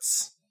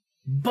hurts.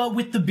 But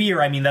with the beer,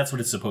 I mean, that's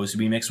what it's supposed to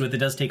be mixed with. It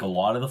does take a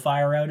lot of the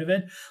fire out of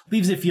it.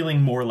 Leaves it feeling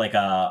more like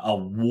a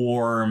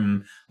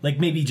warm, like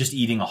maybe just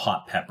eating a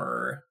hot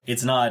pepper.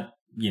 It's not,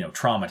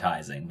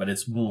 traumatizing, but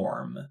it's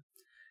warm.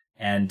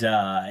 And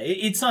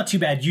it's not too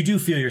bad. You do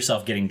feel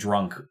yourself getting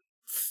drunk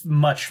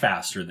much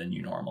faster than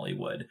you normally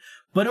would.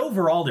 But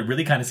overall, it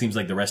really kind of seems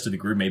like the rest of the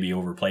group maybe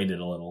overplayed it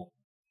a little.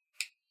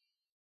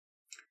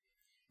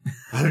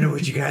 I don't know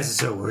what you guys are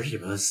so worried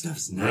about. This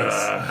stuff's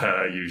nice.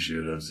 You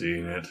should have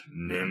seen it.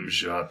 Nim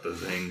shot the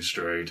thing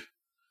straight.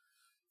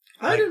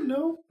 I didn't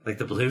know. Like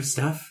the blue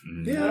stuff?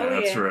 Yeah.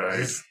 That's yeah.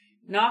 right.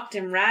 Knocked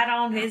him right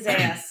on his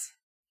ass.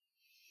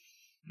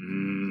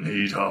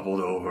 He toppled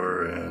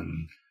over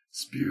and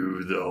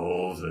spewed the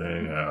whole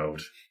thing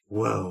out.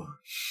 Whoa.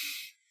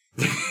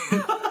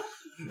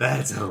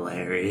 That's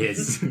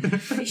hilarious. He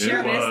sure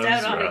It missed was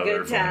out on a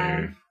rather good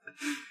time.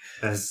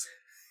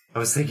 I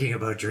was thinking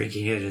about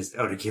drinking it as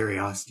out of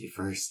curiosity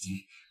first.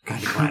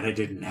 Kind of glad I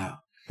didn't now.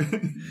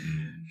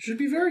 Should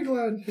be very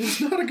glad.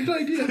 It's not a good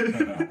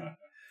idea.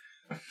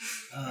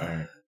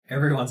 Alright.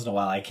 Every once in a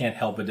while, I can't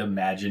help but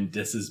imagine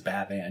Dis'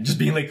 Batman just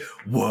being like,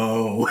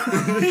 whoa,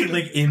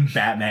 like in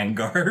Batman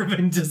garb,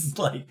 and just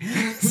like,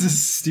 it's the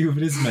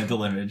stupidest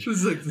mental image.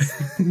 Just like this.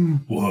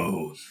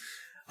 Whoa.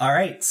 All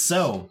right,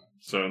 so.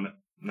 So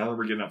now that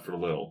we're getting up for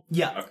Lil,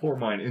 Yeah. I pour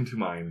mine into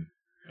mine,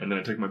 and then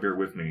I take my beer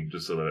with me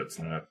just so that it's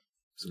not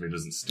somebody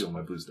doesn't steal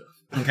my blue stuff.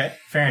 Okay,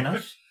 fair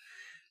enough.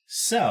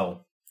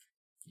 So,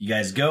 you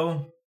guys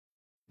go,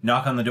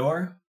 knock on the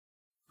door.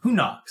 Who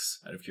knocks,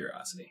 out of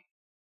curiosity?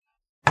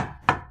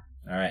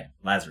 All right,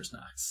 Lazarus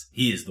knocks.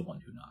 He is the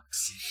one who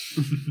knocks.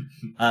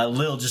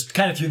 Lil just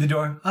kind of through the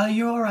door.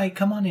 You're all right.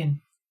 Come on in.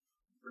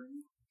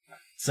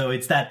 So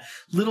it's that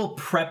little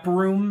prep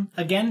room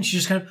again.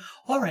 She's just kind of,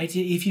 all right,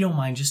 if you don't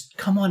mind, just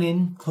come on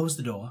in, close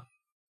the door.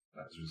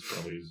 Lazarus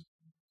probably is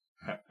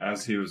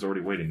As he was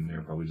already waiting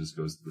there, probably just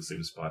goes to the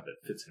same spot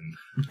that fits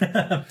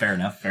him. Fair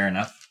enough.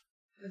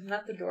 Isn't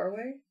that the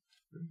doorway?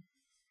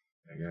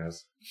 I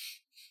guess.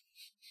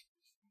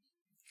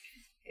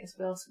 Guess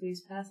we'll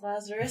squeeze past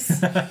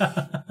Lazarus.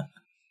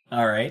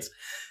 All right.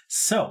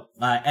 So,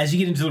 as you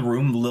get into the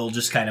room, Lil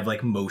just kind of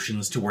like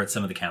motions towards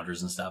some of the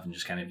counters and stuff and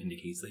just kind of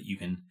indicates that you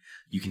can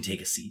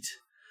take a seat.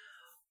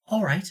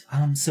 All right.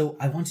 So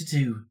I wanted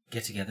to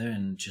get together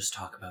and just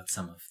talk about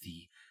some of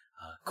the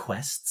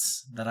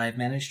quests that I've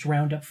managed to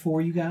round up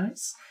for you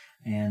guys.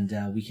 And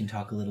we can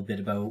talk a little bit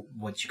about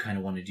what you kind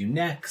of want to do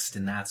next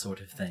and that sort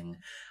of thing.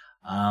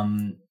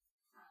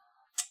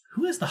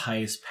 Who has the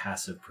highest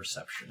passive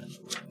perception in the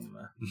room?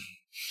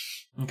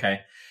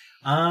 Okay.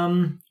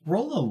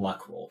 Roll a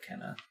luck roll,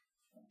 Kenna.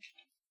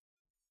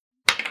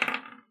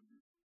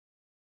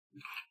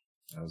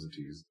 That was a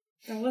tease.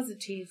 That was a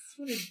tease.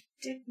 What a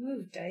dick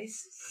move,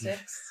 Dice.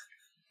 6.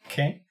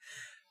 Okay.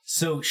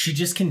 So she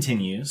just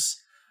continues.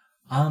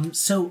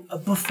 So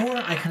before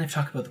I kind of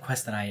talk about the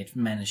quest that I had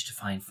managed to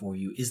find for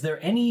you, is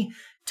there any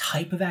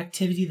type of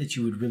activity that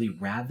you would really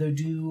rather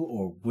do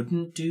or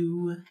wouldn't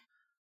do?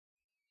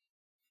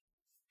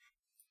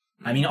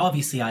 I mean,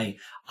 obviously, I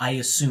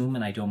assume,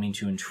 and I don't mean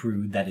to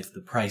intrude, that if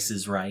the price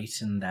is right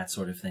and that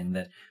sort of thing,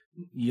 that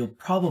you'll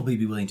probably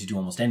be willing to do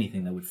almost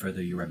anything that would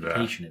further your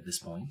reputation at this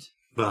point.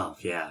 Well,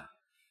 yeah.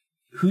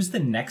 Who's the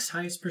next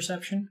highest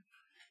perception?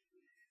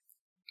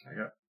 I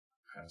got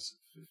passive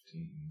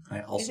 15.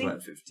 I also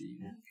had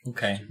 15.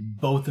 Okay,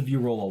 both of you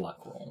roll a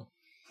luck roll.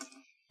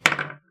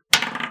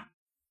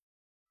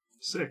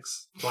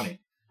 6. 20.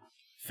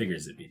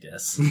 Figures it'd be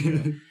Dis.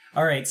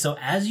 All right, so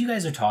as you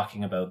guys are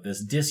talking about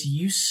this, Dis,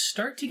 you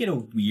start to get a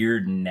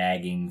weird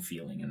nagging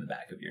feeling in the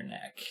back of your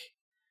neck.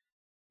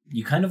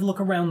 You kind of look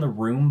around the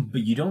room,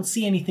 but you don't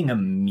see anything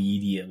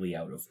immediately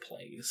out of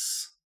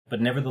place.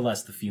 But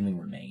nevertheless, the feeling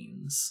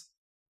remains.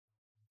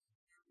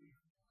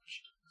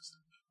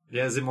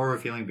 Yeah, is it more of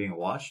a feeling being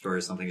watched, or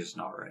is something just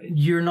not right?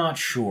 You're not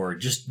sure.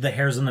 Just the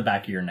hairs on the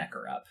back of your neck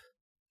are up.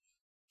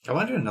 I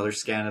want to do another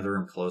scan of the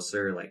room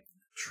closer, like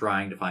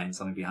trying to find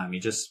something behind me,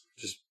 just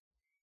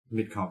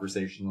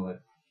mid-conversation.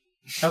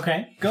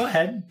 Okay, go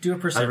ahead. Do a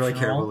perception roll. I really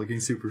care about looking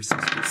super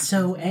suspicious.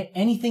 So,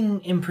 anything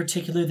in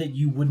particular that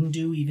you wouldn't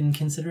do, even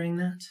considering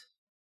that?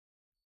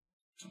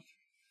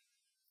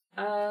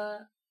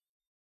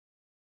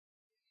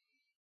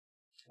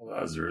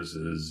 Lazarus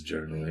is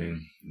generally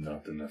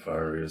not the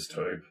nefarious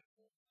type.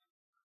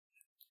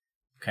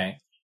 Okay.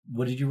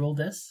 What did you roll,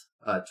 Des?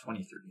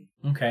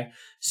 23. Okay.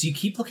 So you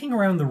keep looking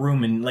around the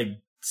room and, like,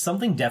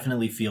 something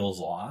definitely feels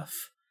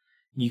off.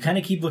 You kind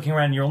of keep looking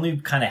around, you're only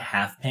kind of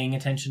half paying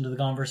attention to the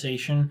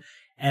conversation,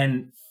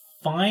 and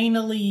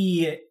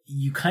finally,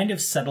 you kind of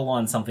settle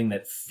on something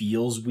that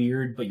feels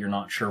weird, but you're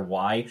not sure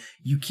why.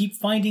 You keep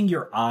finding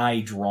your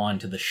eye drawn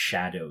to the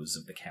shadows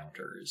of the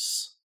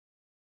counters.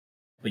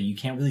 But you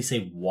can't really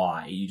say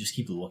why, you just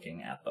keep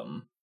looking at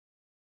them.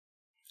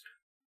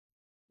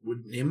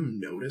 Would Nim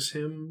notice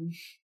him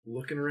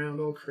looking around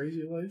all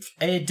crazy like?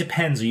 It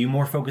depends. Are you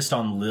more focused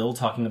on Lil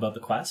talking about the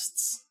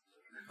quests?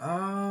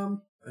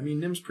 I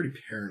mean, Nim's pretty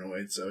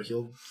paranoid, so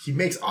he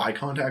makes eye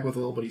contact with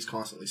Lil, but he's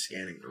constantly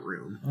scanning the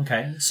room.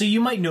 Okay, so you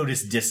might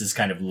notice Dis is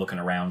kind of looking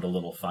around a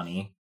little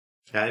funny.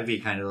 That'd be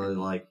kind of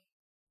like...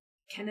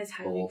 Ken is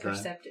highly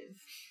perceptive.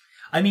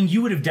 I mean,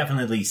 you would have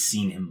definitely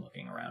seen him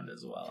looking around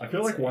as well. I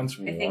feel like once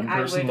one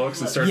I person would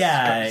looks, it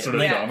starts sort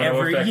of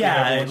domino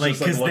effect. Like,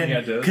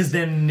 because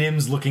then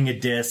Nim's looking at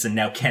Dis, and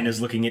now Ken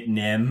is looking at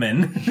Nim,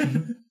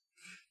 and...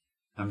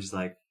 I'm just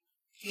like...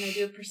 Can I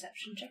do a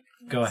perception check?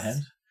 Go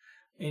ahead.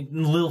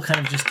 Lil kind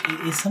of just,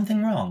 is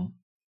something wrong?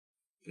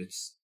 It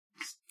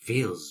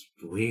feels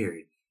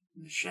weird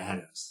in the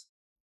shadows.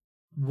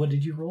 What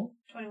did you roll?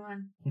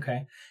 21.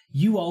 Okay.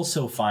 You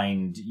also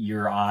find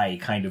your eye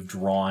kind of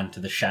drawn to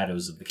the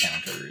shadows of the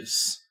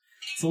counters.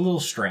 It's a little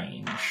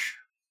strange.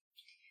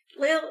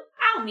 Lil,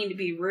 I don't mean to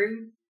be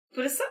rude,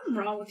 but is something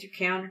wrong with your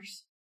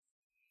counters?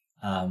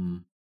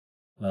 Well,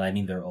 I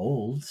mean, they're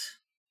old.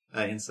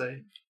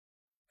 Insight?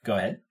 Go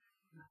ahead.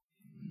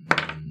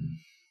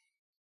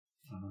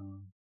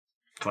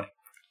 20.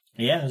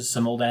 Yeah, there's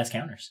some old-ass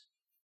counters.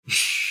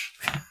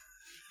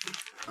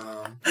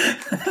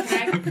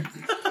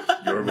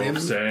 You're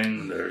both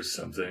saying there's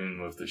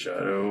something with the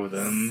shadow,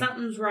 then?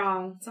 Something's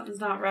wrong. Something's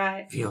not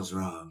right. Feels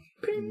wrong.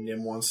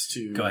 Nim wants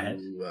to go ahead.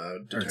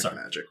 Detect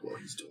magic while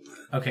he's doing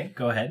that. Okay,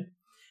 go ahead.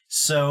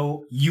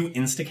 So, you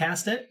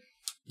instacast it?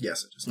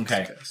 Yes, it just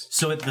okay. Instacast.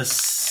 So at the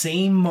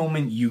same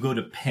moment you go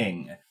to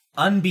ping,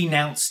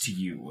 unbeknownst to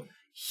you,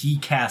 he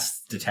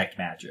casts Detect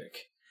Magic.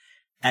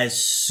 As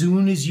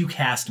soon as you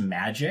cast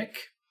magic,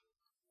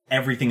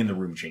 everything in the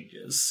room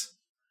changes.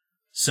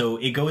 So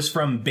it goes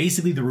from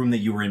basically the room that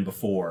you were in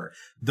before,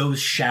 those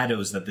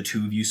shadows that the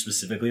two of you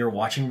specifically are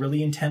watching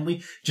really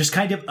intently, just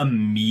kind of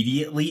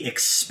immediately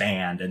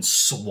expand and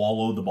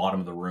swallow the bottom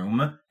of the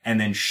room, and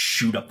then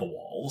shoot up the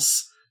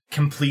walls,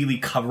 completely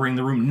covering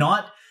the room,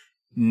 not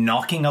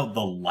knocking out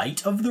the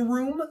light of the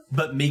room,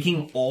 but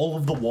making all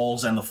of the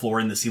walls and the floor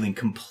and the ceiling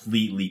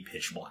completely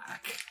pitch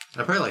black.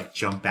 I'll probably like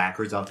jump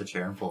backwards off the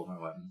chair and pull my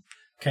weapon.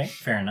 Okay,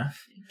 fair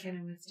enough.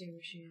 Kenna would stay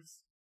where she is.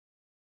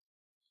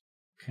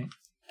 Okay.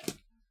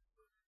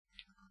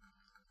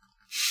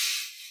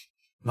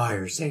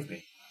 Myers, save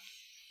me.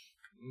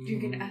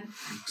 You're gonna.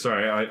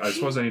 Sorry, I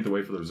suppose I need to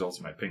wait for the results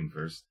of my ping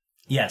first.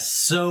 Yes,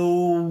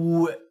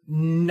 so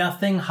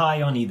nothing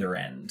high on either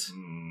end.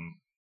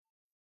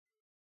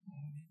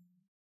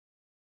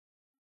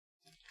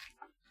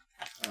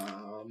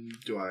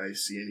 Do I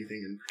see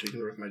anything in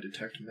particular with my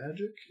detect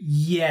magic?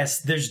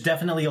 Yes, there's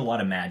definitely a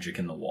lot of magic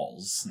in the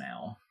walls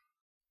now.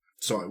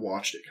 So I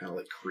watched it kind of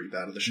like creep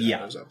out of the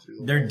shadows up through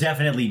the They're walls.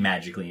 definitely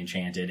magically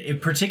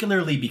enchanted.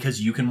 Particularly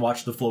because you can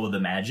watch the flow of the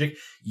magic,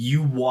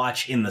 you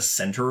watch in the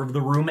center of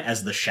the room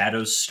as the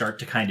shadows start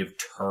to kind of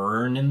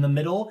turn in the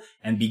middle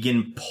and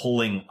begin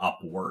pulling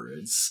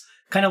upwards.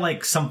 Kind of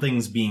like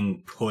something's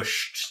being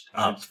pushed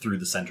up through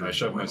the center I of the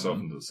shoved room. myself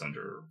into the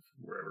center,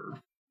 wherever.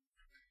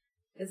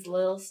 Is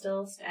Lil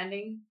still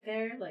standing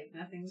there? Like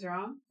nothing's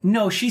wrong?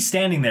 No, she's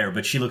standing there,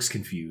 but she looks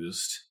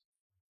confused.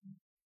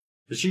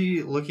 Is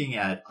she looking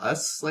at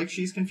us like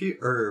she's confused?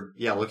 Or,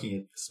 looking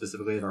at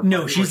specifically at our No,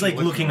 party, she's or like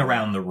looking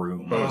around the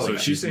room. Oh, so Like,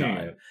 she's seeing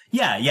not. it.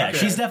 Yeah, Okay.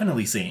 she's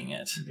definitely seeing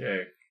it.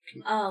 Yay.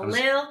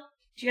 Lil,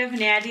 do you have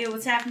any idea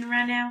what's happening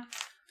right now?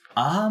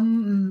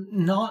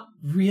 Not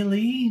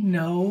really,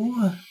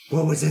 no.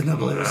 What was in the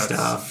blue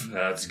stuff?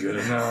 That's good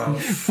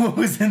enough. What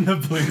was in the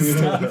blue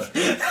stuff?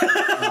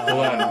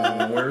 Hold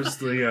on, where's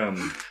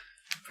the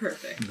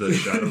Perfect. the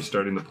shadow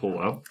starting to pull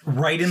up?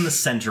 Right in the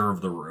center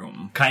of the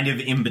room, kind of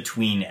in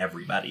between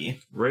everybody.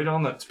 Right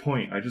on that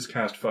point, I just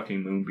cast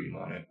fucking Moonbeam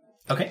on it.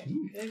 Okay.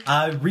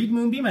 Read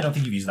Moonbeam, I don't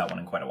think you've used that one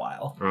in quite a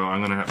while. Oh,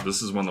 I'm gonna have.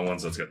 This is one of the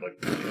ones that's got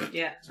like.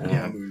 Yeah.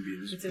 Yeah,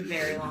 moonbeams. It's a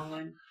very long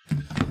one.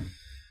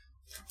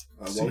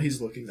 While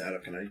he's looking that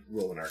up, can I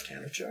roll an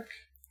Arcana check?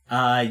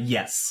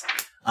 Yes.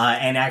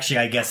 And actually,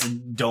 I guess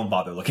don't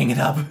bother looking it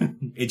up.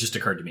 It just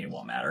occurred to me it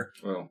won't matter.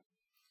 Well,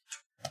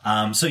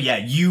 So yeah,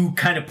 you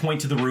kind of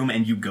point to the room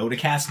and you go to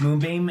cast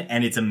Moonbeam,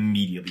 and it's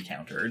immediately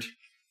countered.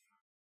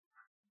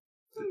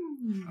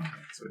 okay,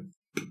 so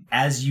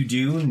As you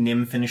do,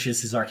 Nim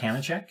finishes his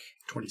Arcana check.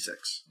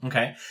 26.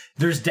 Okay.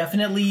 There's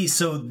definitely,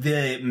 so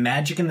the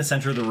magic in the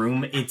center of the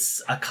room,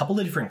 it's a couple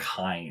of different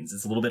kinds.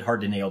 It's a little bit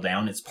hard to nail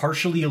down. It's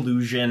partially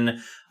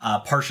illusion,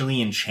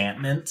 partially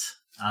enchantment,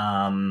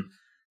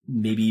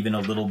 maybe even a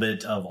little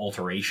bit of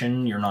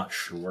alteration. You're not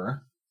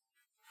sure.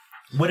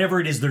 Whatever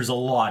it is, there's a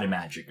lot of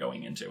magic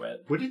going into it.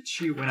 What did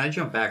you, when I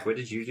jumped back, what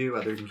did you do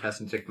other than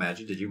casting Detect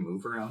Magic? Did you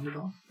move around at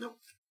all? No.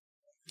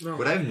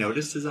 Would I have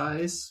noticed his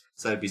eyes?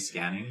 So I'd be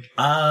scanning?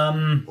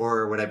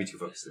 Or would I be too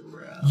focused?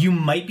 You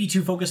might be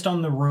too focused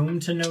on the room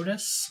to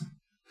notice.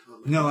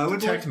 No, I would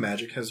Detect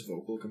magic has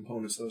vocal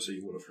components, though, so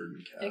you would have heard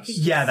me cast.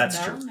 Yeah, that's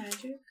Spell true.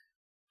 Magic?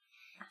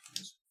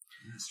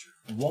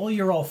 While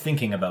you're all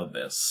thinking about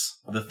this,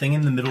 the thing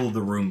in the middle of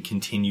the room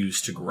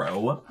continues to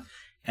grow.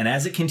 And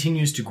as it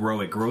continues to grow,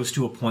 it grows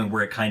to a point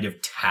where it kind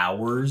of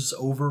towers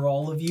over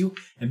all of you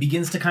and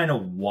begins to kind of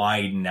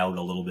widen out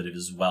a little bit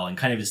as well and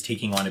kind of is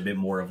taking on a bit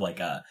more of like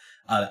a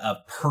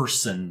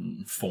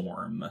person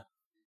form.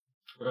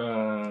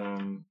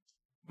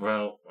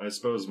 Well, I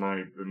suppose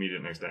my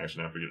immediate next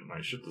action after getting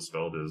my shit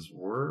dispelled is,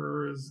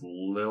 where is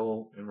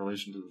Lil in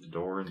relation to the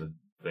door and the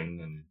thing?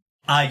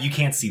 And You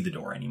can't see the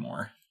door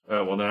anymore.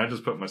 well, then I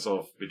just put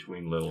myself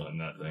between Lil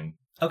and that thing.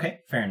 Okay,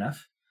 fair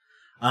enough.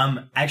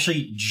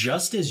 Actually,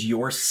 just as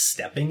you're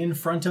stepping in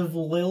front of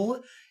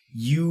Lil,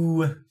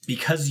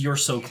 because you're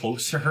so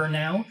close to her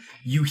now,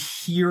 you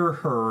hear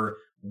her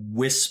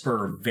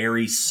whisper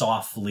very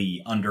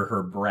softly under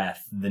her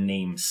breath the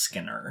name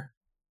Skinner.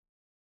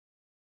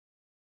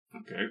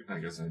 Okay, I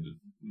guess I just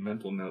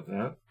mental note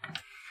that.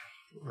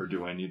 Or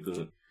do I need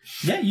the...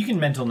 Yeah, you can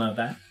mental note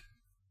that.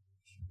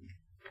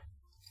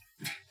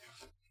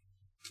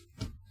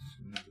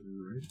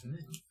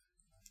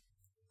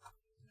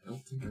 I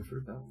don't think I've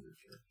heard that one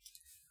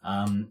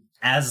before.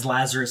 As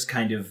Lazarus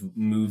kind of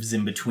moves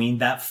in between,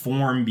 that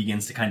form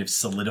begins to kind of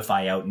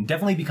solidify out and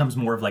definitely becomes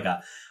more of like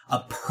a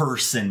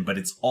person, but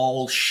it's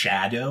all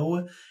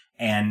shadow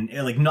and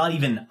like not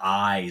even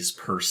eyes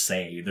per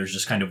se. There's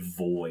just kind of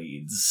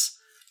voids.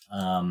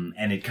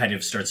 And it kind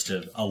of starts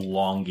to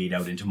elongate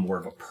out into more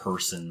of a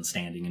person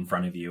standing in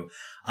front of you.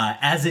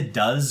 As it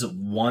does,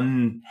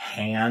 one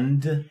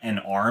hand and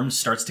arm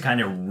starts to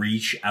kind of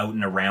reach out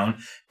and around,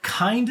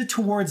 kind of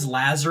towards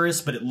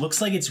Lazarus, but it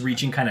looks like it's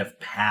reaching kind of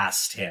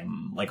past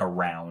him, like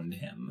around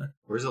him.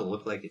 Where does it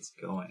look like it's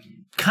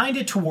going? Kind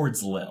of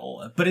towards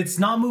Lil, but it's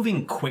not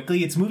moving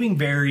quickly. It's moving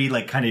very,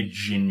 like, kind of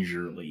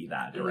gingerly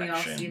that Do we all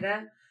direction. see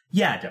that?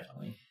 Yeah,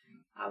 definitely.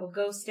 I will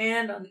go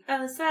stand on the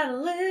other side of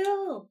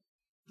Lil.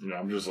 No,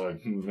 I'm just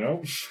like,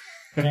 nope.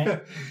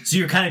 Okay. So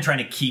you're kind of trying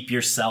to keep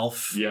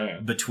yourself Yeah.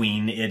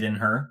 between it and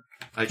her.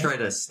 I try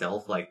to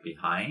stealth, like,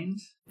 behind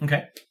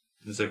Okay.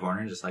 the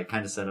corner, just, like,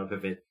 kind of set up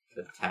if it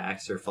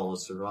attacks or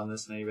follows through on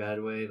this in any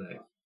bad way, like,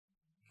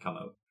 come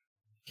out.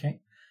 Okay.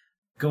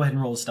 Go ahead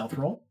and roll a stealth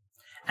roll.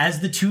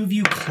 As the two of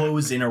you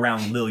close in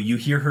around Lil, you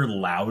hear her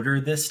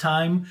louder this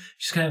time.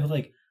 She's kind of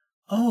like,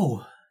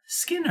 "Oh,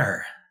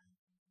 Skinner,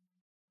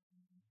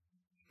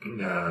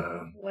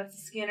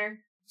 What's Skinner?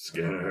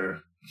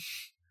 Skinner.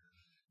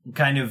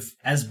 Kind of,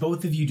 as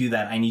both of you do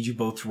that, I need you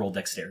both to roll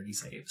dexterity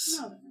saves.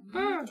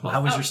 No. Well,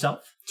 how was your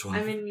stealth? 12.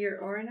 I'm in your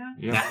aura now?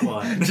 That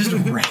one. Just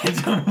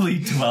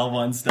randomly 12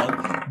 on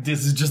stealth.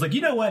 This is just like,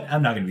 you know what?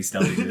 I'm not going to be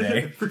stealthy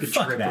today. Freaking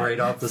Fuck trip that. right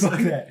off the Fuck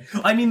side. that.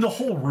 I mean, the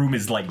whole room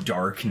is like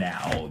dark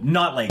now.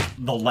 Not like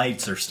the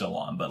lights are still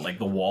on, but like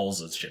the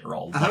walls and shit are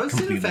all like, How is it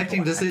completely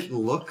affecting? black. Does it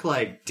look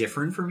like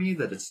different for me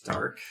that it's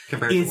dark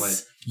compared to what?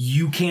 It's,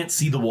 you can't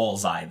see the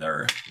walls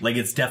either. Like,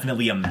 it's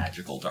definitely a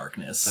magical I'm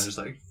darkness. just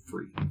like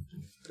free.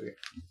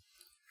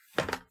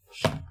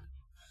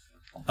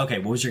 Okay,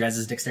 what was your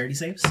guys' dexterity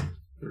saves?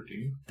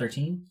 13.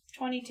 13?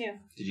 22.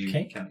 Did you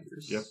Okay. count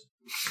yours? Yep.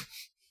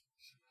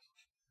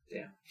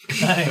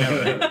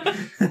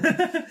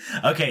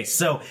 Okay,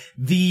 so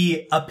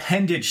the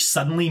appendage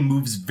suddenly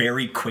moves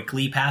very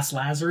quickly past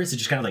Lazarus. It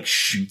just kind of like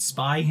shoots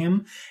by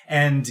him.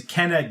 And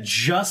Kenna,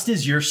 just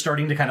as you're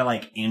starting to kind of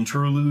like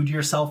interlude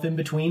yourself in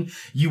between,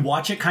 you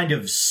watch it kind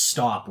of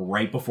stop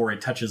right before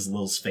it touches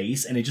Lil's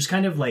face. And it just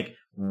kind of like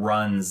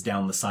runs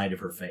down the side of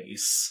her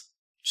face.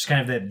 Just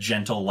kind of that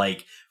gentle,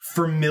 like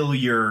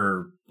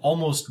familiar,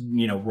 almost,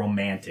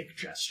 romantic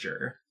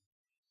gesture.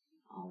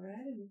 Alright.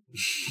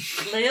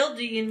 Lil,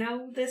 do you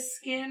know this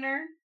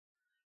Skinner?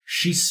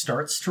 She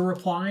starts to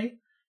reply,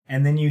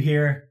 and then you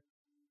hear,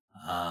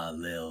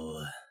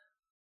 Lil,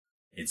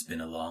 it's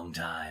been a long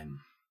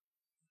time.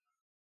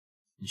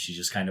 And she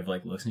just kind of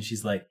like looks and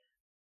she's like,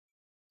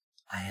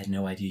 I had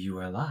no idea you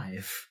were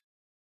alive.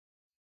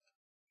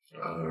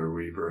 Are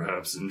we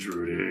perhaps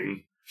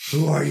intruding?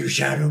 Who are you,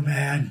 Shadow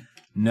Man?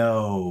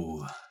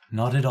 No,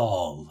 not at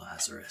all,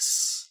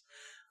 Lazarus.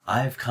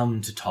 I've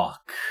come to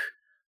talk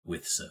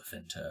with Surf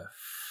and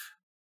Turf.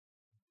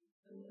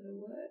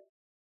 What?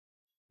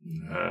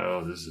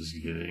 Now this is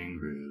getting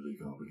really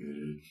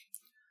complicated.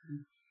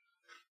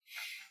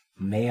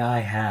 May I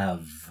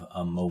have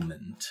a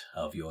moment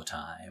of your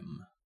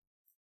time?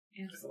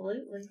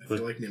 Absolutely. I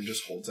feel like Nim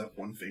just holds up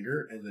one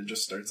finger and then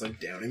just starts like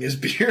downing his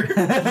beer.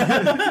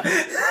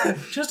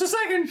 Just a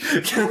second.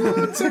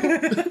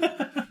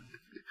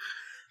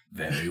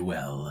 Very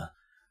well.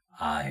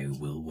 I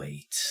will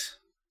wait.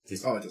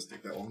 Oh, it doesn't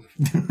take that long.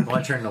 Well,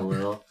 I turn to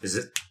Lil. Is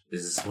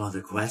this one of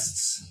the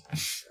quests?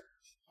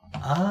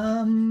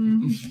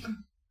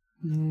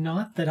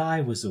 Not that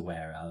I was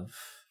aware of.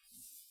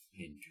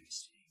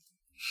 Interesting.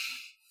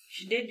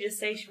 She did just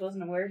say she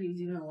wasn't aware he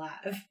was even alive.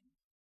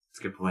 That's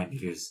a good point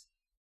because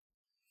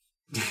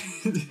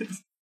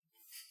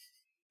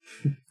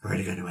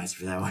already got no answer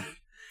for that one.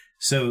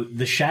 So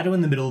the shadow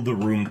in the middle of the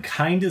room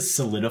kind of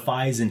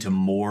solidifies into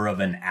more of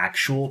an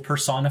actual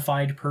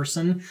personified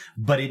person,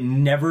 but it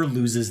never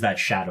loses that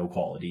shadow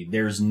quality.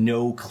 There's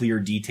no clear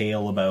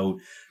detail about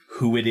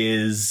who it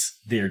is,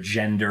 their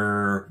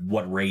gender,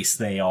 what race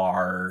they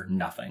are,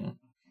 nothing.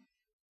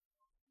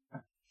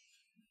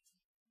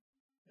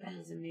 That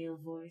is a male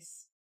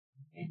voice.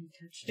 And he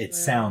touched It Lil.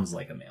 sounds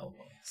like a male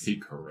voice. He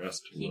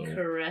caressed He Lil.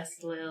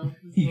 caressed Lil.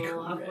 He's He a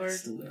little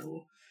caressed awkward.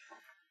 Lil.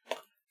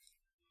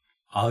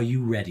 Are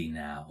you ready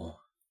now?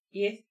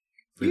 Yeah.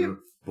 We were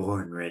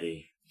born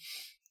ready.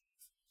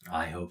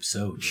 I hope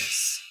so,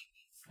 yes.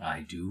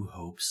 I do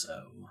hope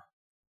so.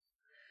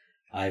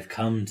 I've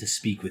come to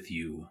speak with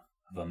you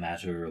of a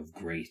matter of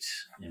great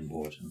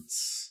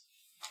importance,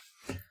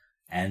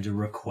 and a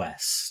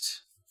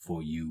request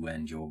for you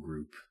and your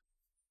group.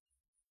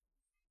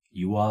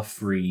 You are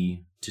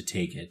free to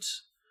take it,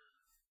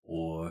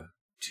 or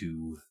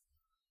to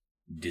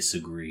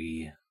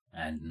disagree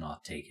and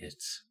not take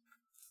it.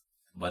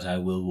 But I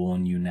will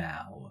warn you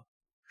now,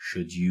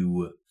 should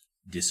you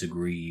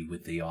disagree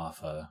with the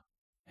offer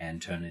and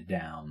turn it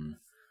down,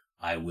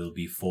 I will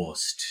be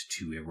forced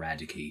to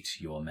eradicate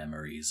your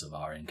memories of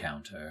our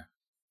encounter.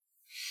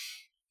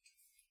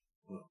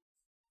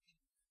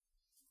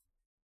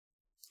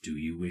 Do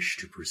you wish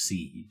to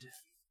proceed?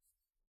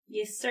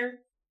 Yes, sir.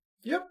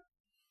 Yep.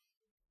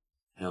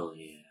 Hell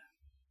yeah.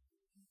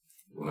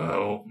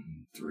 Well,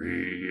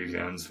 3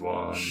 against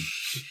 1.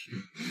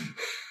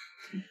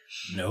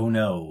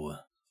 No.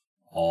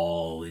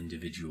 All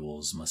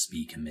individuals must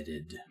be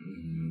committed.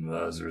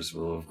 Lazarus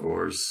will, of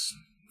course,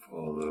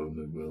 follow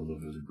the will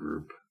of his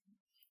group.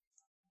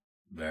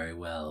 Very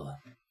well.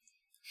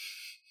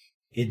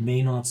 It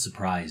may not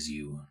surprise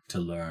you to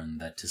learn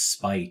that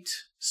despite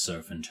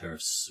Surf and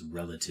Turf's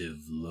relative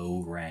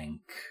low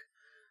rank,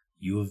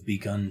 you have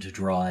begun to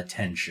draw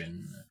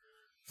attention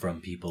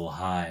from people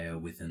higher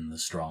within the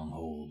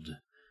stronghold,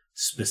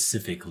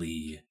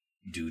 specifically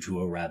due to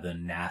a rather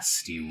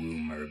nasty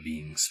rumor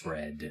being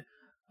spread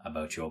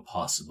about your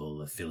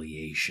possible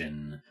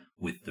affiliation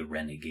with the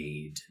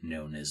renegade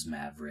known as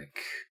Maverick.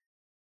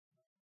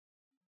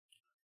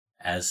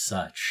 As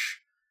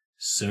such,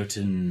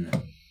 certain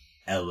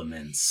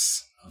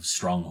elements of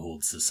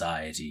Stronghold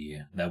society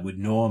that would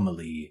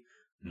normally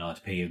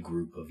not pay a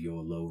group of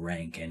your low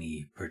rank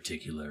any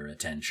particular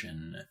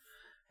attention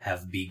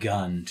have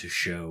begun to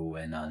show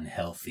an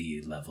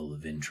unhealthy level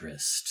of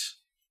interest.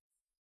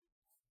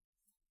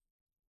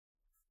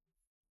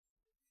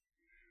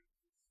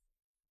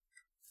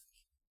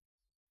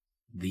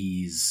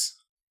 these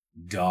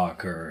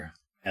darker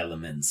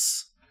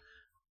elements,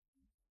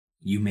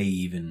 you may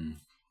even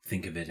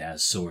think of it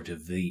as sort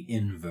of the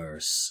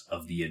inverse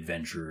of the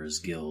Adventurers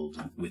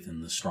Guild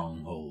within the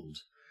Stronghold,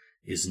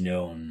 is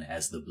known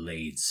as the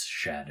Blade's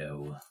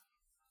Shadow.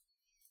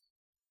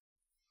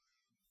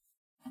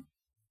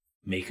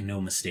 Make no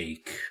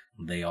mistake,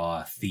 they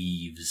are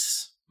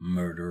thieves,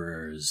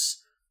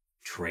 murderers,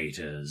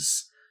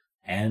 traitors,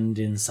 and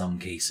in some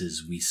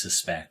cases we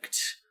suspect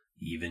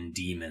even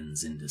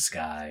demons in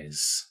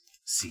disguise,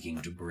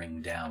 seeking to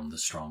bring down the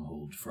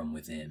Stronghold from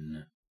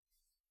within.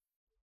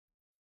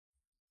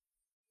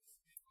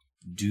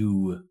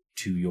 Due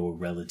to your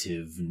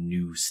relative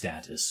new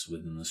status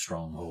within the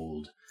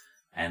Stronghold,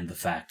 and the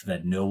fact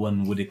that no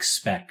one would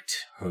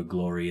expect Her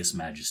Glorious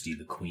Majesty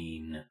the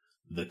Queen,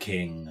 the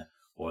King,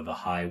 or the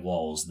High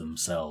Walls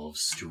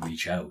themselves to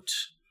reach out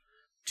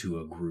to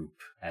a group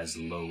as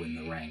low in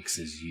the ranks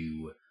as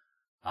you,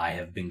 I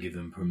have been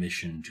given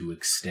permission to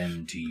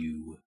extend to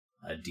you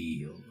a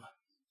deal.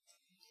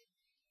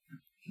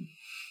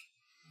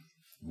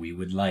 We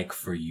would like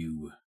for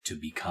you to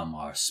become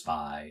our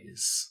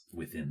spies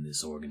within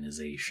this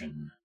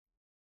organization,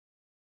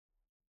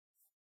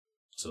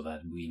 so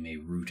that we may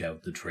root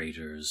out the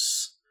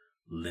traitors,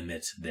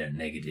 limit their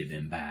negative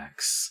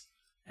impacts,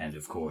 and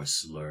of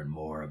course learn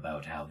more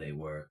about how they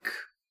work.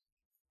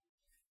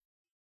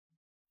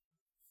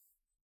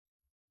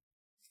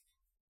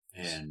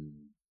 And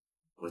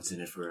what's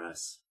in it for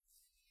us?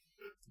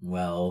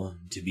 Well,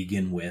 to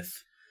begin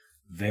with,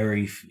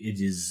 it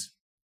is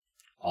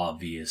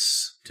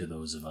obvious to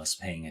those of us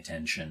paying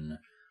attention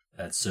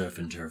that Surf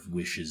and Turf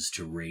wishes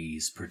to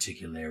raise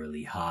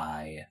particularly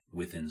high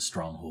within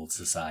Stronghold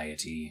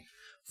society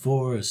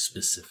for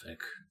specific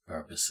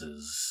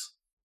purposes.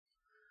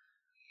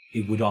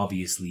 It would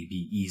obviously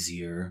be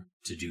easier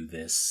to do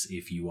this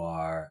if you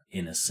are,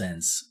 in a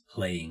sense,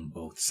 playing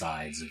both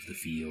sides of the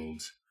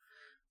field.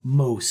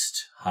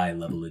 Most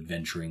high-level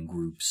adventuring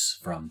groups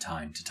from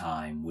time to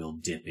time will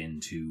dip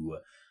into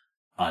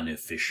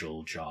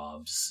unofficial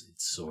jobs.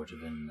 It's sort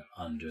of an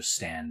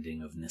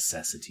understanding of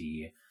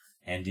necessity,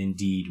 and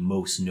indeed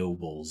most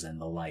nobles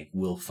and the like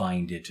will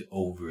find it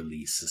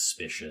overly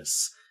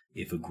suspicious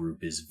if a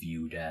group is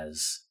viewed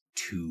as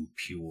too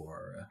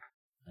pure,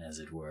 as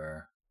it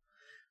were.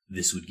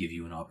 This would give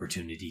you an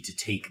opportunity to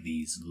take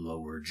these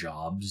lower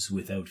jobs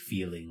without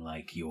feeling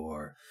like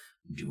you're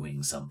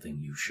doing something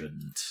you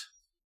shouldn't.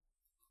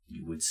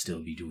 You would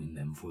still be doing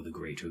them for the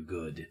greater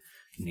good,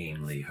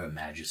 namely Her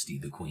Majesty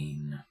the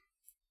Queen.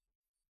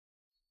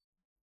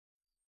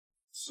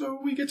 So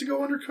we get to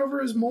go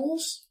undercover as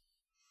moles?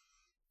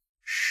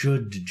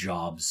 Should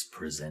jobs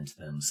present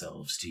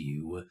themselves to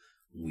you,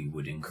 we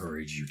would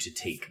encourage you to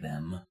take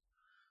them.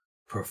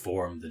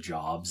 Perform the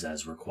jobs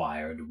as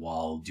required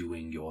while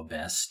doing your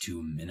best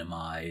to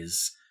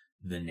minimize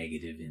the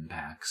negative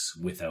impacts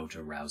without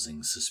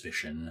arousing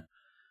suspicion.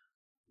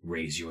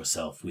 Raise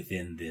yourself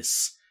within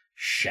this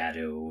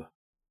shadow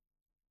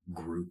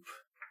group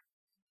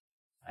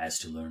as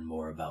to learn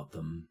more about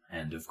them,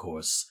 and of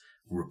course,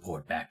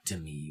 report back to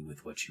me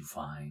with what you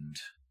find.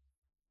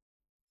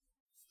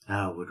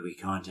 How would we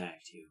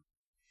contact you?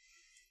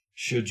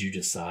 Should you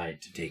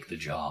decide to take the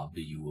job,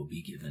 you will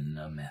be given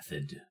a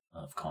method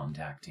of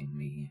contacting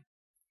me.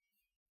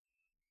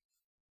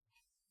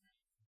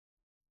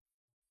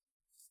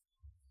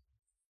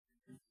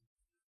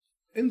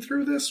 And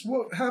through this,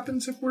 what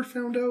happens if we're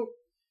found out?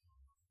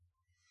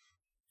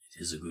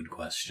 It is a good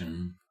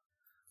question.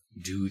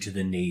 Due to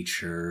the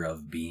nature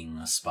of being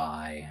a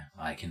spy,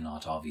 I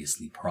cannot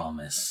obviously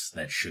promise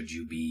that should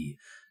you be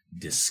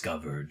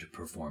discovered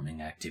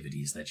performing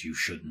activities that you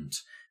shouldn't,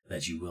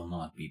 that you will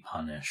not be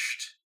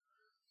punished.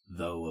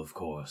 Though, of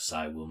course,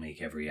 I will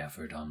make every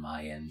effort on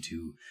my end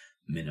to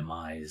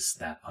minimize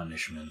that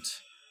punishment.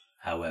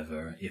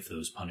 However, if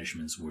those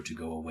punishments were to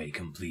go away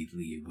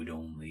completely, it would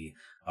only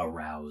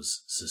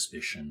arouse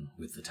suspicion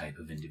with the type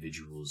of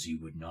individuals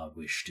you would not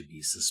wish to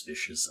be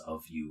suspicious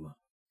of you.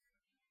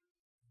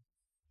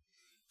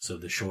 So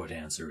the short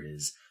answer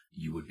is,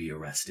 you would be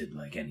arrested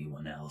like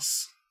anyone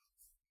else.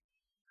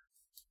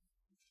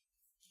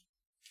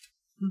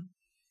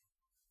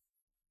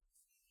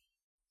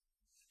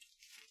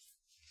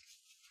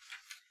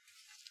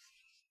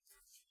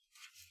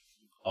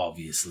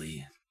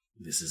 Obviously,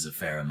 this is a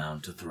fair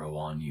amount to throw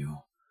on you,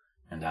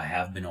 and I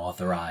have been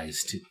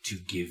authorized to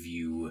give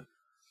you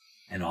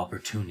an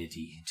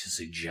opportunity to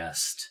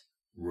suggest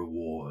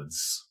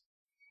rewards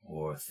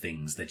or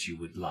things that you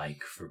would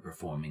like for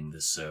performing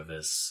this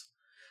service,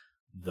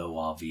 though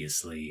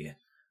obviously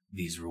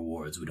these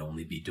rewards would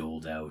only be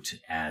doled out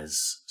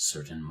as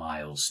certain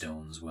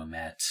milestones were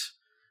met.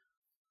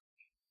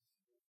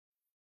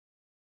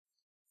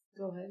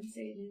 Go ahead and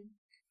say it in.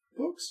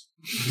 Books?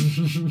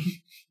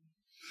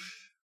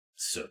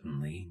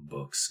 Certainly,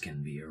 books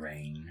can be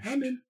arranged.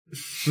 I'm in.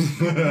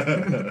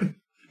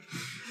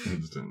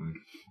 Instantly.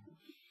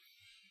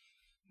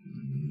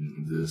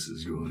 This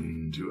is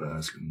going to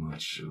ask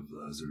much of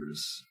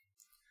Lazarus.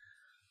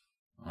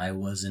 I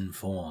was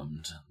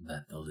informed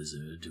that the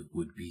lizard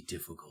would be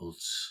difficult,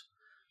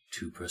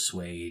 to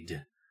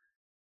persuade.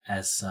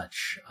 As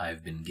such,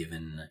 I've been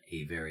given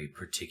a very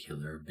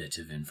particular bit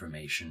of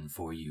information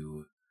for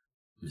you,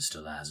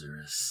 Mr.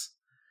 Lazarus,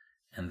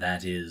 and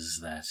that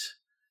is that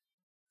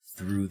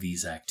through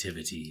these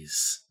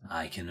activities,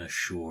 I can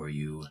assure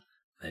you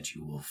that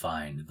you will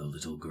find the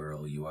little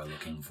girl you are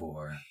looking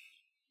for.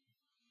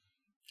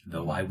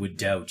 Though I would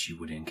doubt you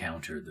would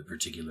encounter the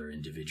particular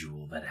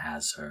individual that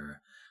has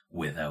her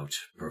without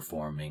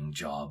performing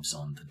jobs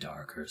on the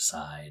darker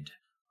side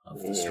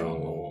of the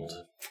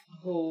stronghold.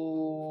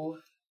 Oh.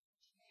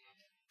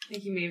 I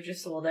think you may have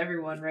just sold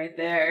everyone right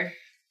there.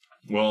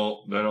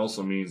 Well, that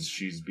also means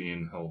she's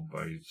being held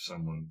by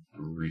someone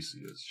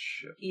greasy as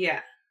shit.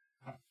 Yeah.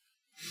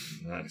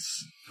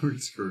 Nice. We're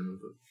screwing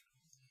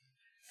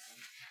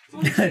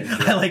with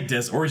it. I like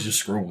this, or he's just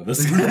screwing with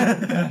us.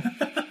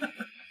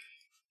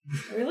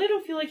 I really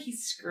don't feel like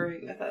he's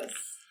screwing with us.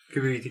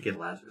 Could we need to get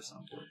Lazarus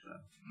on board,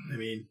 though? I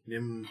mean,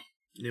 Nim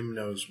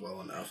knows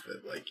well enough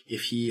that, like,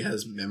 if he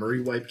has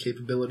memory wipe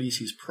capabilities,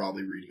 he's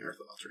probably reading our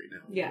thoughts right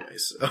now. Yeah. Anyway,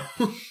 so.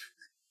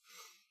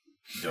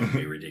 Don't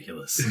be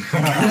ridiculous.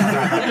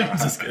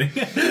 Just kidding.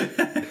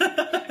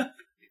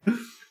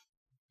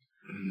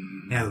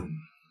 Now,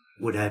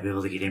 would I be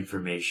able to get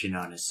information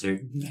on a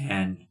certain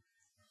man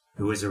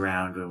who was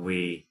around when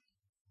we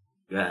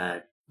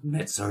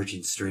met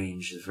Sergeant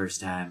Strange the first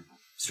time?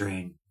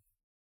 Strain.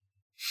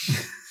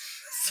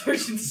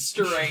 Sergeant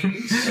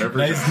Strange.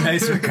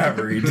 Nice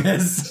recovery, Des.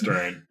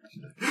 Strain.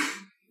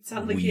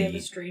 Sounds like you have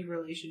a strained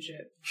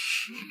relationship.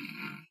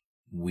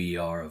 We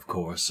are, of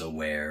course,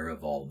 aware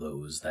of all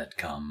those that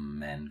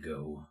come and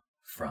go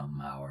from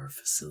our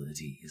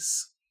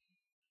facilities.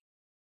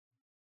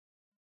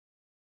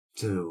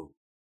 So,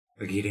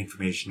 I get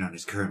information on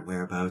his current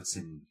whereabouts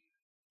and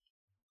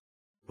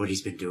what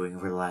he's been doing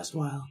over the last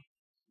while.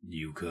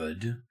 You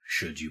could,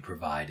 should you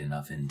provide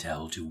enough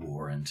intel to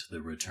warrant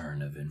the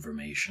return of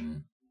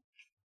information.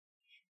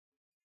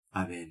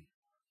 I'm in.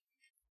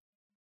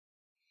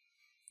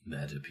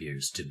 That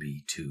appears to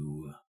be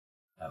 2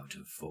 out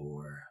of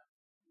 4.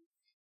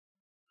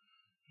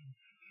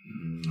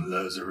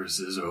 Lazarus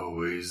is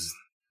always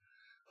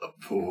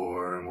up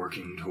for and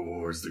working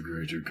towards the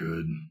greater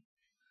good.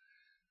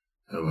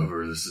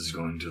 However, this is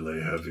going to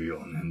lay heavy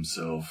on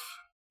himself.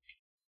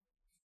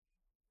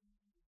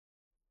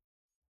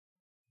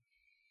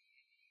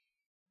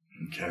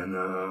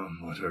 Kenna,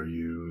 what are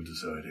you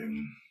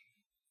deciding?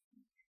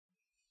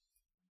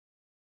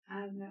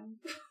 I don't know.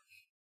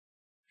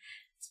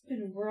 It's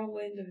been a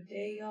whirlwind of a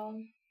day,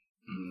 y'all.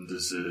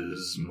 This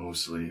is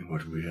mostly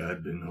what we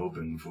had been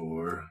hoping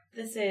for.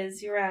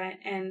 You're right.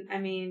 And, I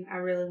mean, I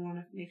really want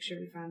to make sure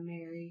we find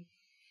Mary.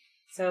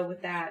 So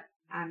with that,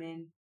 I'm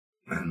in.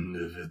 And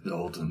if the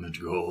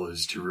ultimate goal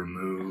is to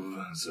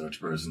remove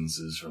such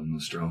presences from the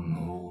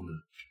stronghold,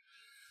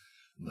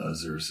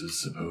 Lazarus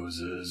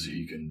supposes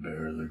he can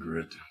bear the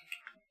grit.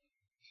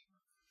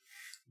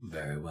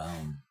 Very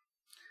well.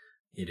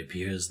 It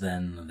appears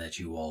then that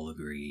you all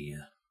agree.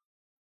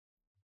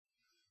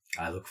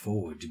 I look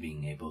forward to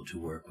being able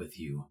to work with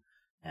you,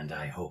 and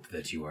I hope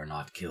that you are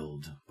not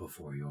killed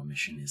before your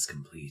mission is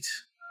complete.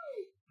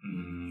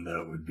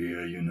 That would be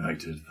a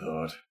united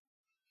thought.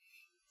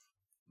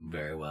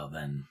 Very well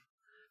then.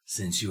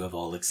 Since you have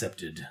all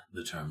accepted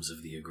the terms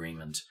of the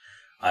agreement,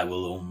 I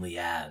will only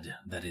add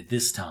that at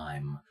this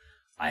time,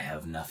 I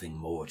have nothing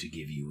more to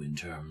give you in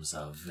terms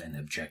of an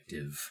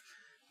objective.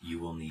 You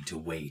will need to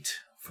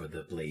wait for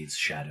the Blade's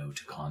Shadow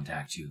to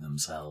contact you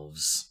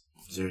themselves.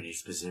 Is there any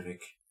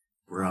specific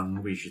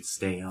rung we should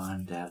stay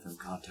on to have them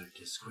contact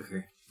us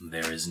quicker?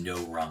 There is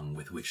no rung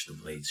with which the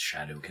Blade's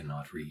Shadow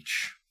cannot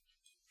reach.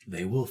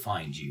 They will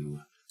find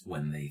you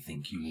when they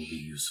think you will be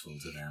useful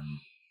to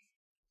them.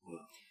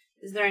 Well,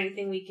 is there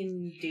anything we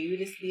can do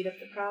to speed up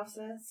the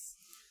process?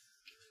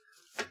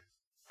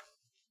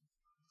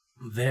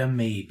 There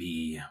may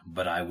be,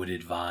 but I would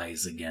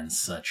advise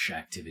against such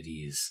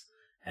activities,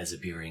 as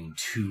appearing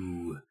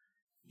too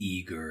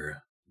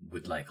eager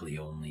would likely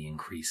only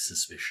increase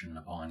suspicion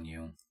upon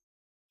you.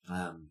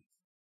 How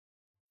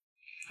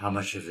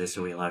much of this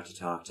are we allowed to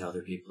talk to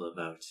other people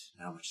about?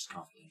 How much is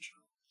confidential?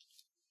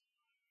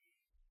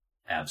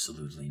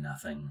 Absolutely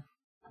nothing.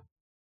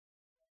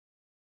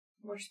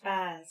 We're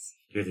spies.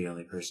 You're the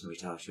only person we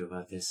talk to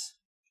about this.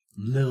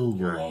 Lil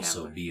will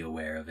also be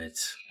aware of it,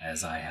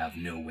 as I have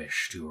no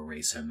wish to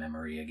erase her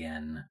memory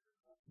again.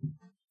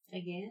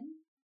 Again?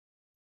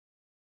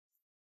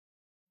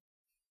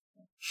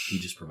 He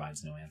just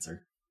provides no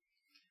answer.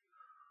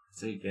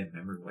 So you get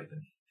memory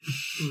wiping.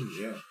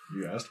 Yeah,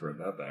 you asked for it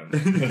that time.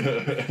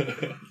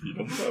 You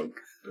don't poke.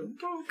 Don't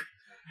poke.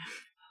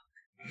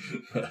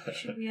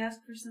 Should we ask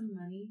for some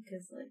money?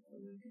 Because, like, we're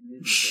not going to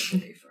move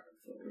very far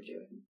with what we're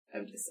doing.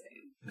 I'm just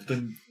saying.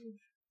 Then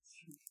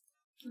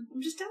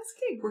I'm just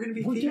asking. We're going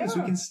to be thieves.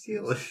 We can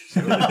steal it.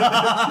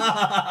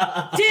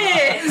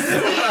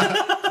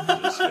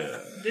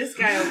 This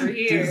guy over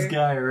here. This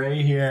guy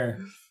right here.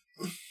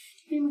 I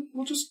mean,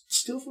 we'll just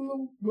steal from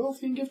the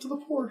wealthy and give to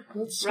the poor.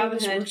 That's how Robin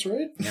this Hood. works,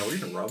 right? Yeah, we're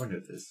going to Robin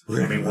Hood this.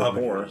 I mean, we're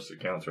poor, so it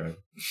counts, right?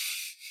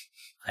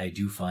 I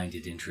do find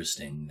it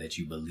interesting that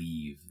you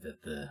believe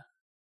that the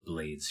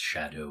Blade's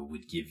shadow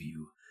would give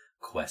you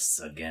quests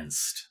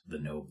against the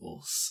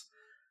nobles.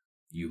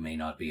 You may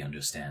not be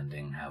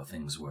understanding how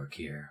things work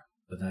here,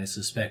 but I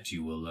suspect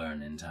you will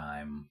learn in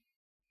time.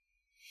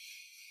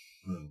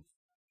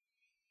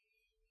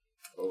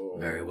 Oh.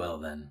 Very well,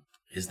 then.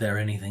 Is there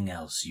anything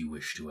else you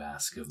wish to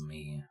ask of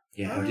me?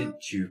 Yeah, how did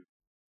you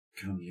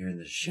come here in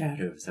the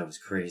shadows? That was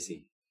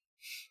crazy.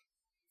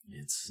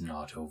 It's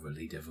not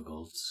overly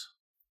difficult.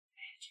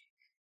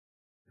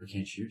 Why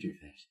can't you do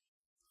that?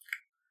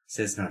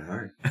 Says not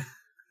hard.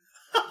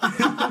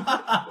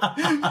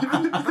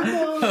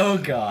 Oh,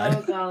 God.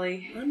 Oh,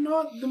 golly. I'm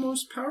not the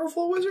most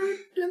powerful wizard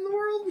in the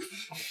world.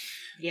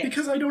 Yes.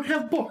 Because I don't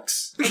have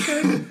books.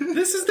 Okay?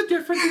 This is the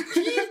difference.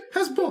 He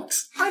has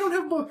books. I don't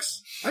have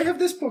books. I have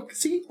this book.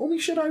 See? Only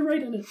shit I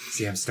write in it.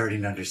 See, I'm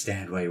starting to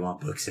understand why you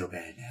want books so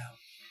bad now.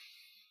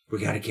 We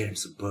gotta get him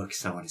some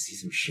books. I want to see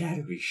some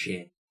shadowy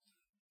shit.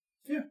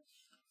 Yeah.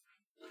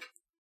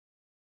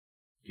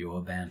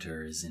 Your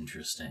banter is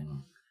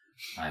interesting.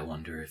 I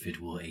wonder if it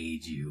will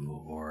aid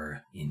you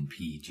or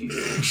impede you in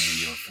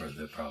your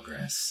further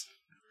progress.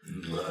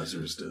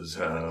 Lazarus does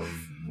have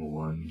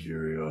one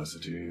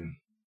curiosity.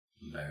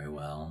 Very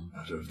well.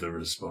 Out of the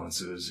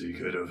responses he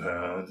could have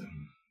had,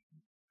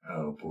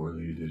 how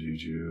poorly did he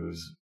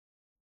choose?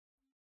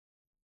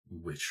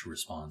 Which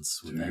response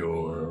would To that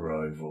your be?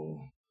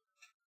 arrival.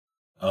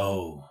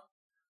 Oh.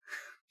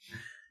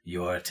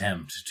 Your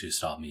attempt to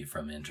stop me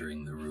from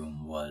entering the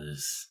room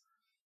was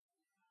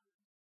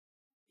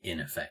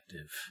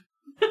ineffective.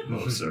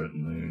 Most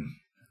certainly.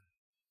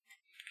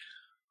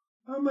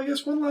 I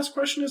guess one last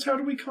question is, how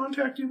do we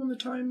contact you when the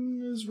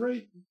time is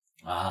right?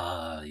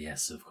 Ah,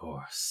 yes, of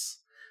course.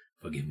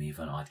 Forgive me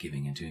for not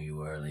giving it to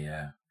you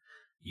earlier.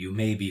 You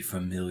may be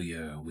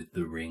familiar with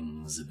the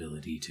ring's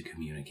ability to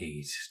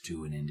communicate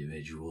to an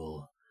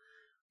individual,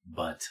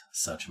 but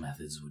such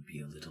methods would be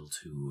a little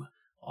too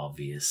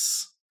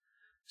obvious.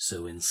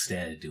 So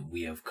instead,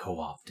 we have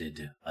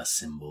co-opted a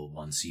symbol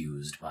once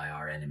used by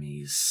our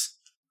enemies.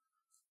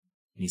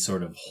 He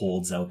sort of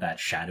holds out that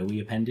shadowy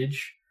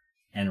appendage,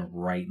 and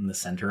right in the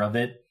center of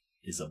it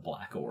is a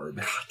black orb.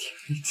 God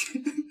damn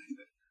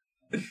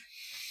it.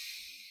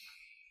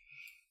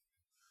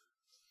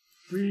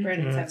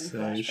 Brandon's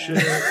having Say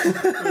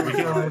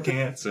flashbacks. We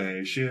can't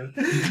say shit.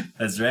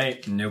 That's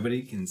right.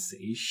 Nobody can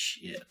say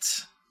shit.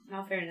 In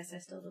all fairness, I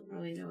still don't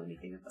really know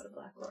anything about a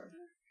black orb.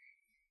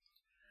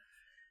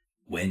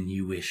 When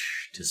you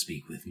wish to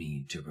speak with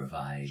me to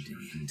provide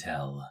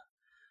intel,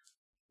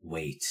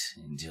 wait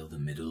until the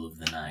middle of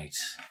the night,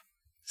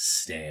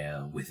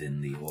 stare within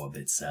the orb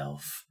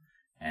itself,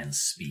 and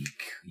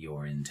speak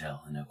your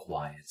intel in a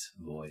quiet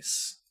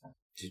voice.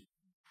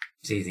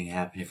 Does anything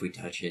happen if we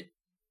touch it?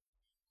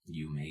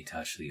 You may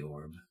touch the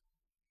orb.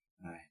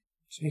 Alright.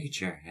 Just making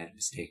sure I had a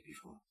mistake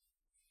before.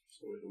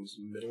 So it was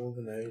middle of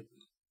the night.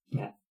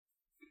 Yeah.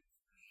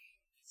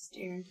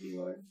 Stare into the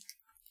orb.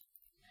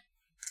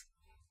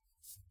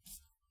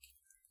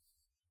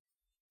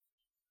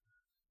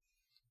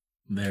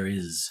 There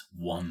is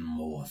one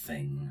more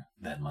thing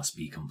that must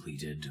be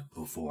completed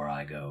before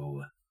I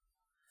go,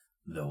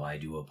 though I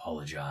do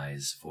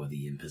apologize for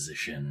the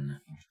imposition.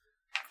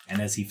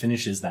 And as he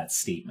finishes that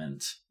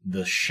statement,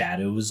 the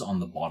shadows on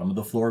the bottom of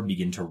the floor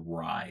begin to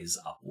rise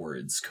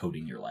upwards,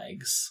 coating your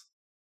legs.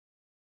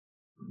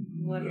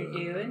 What are you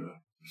doing?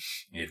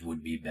 It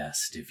would be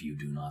best if you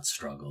do not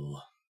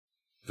struggle.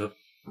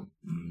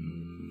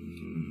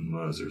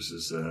 Lazarus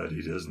is sad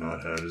he does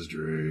not have his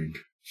drink.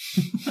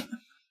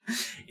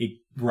 It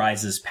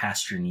rises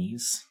past your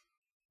knees.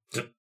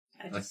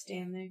 I just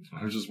stand there.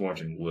 I was just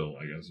watching Lil,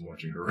 I guess,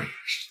 watching her.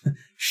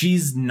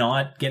 She's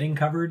not getting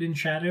covered in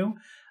shadow.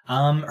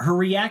 Her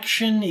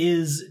reaction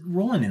is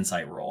roll an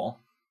insight roll.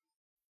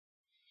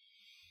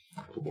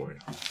 Oh boy.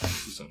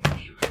 So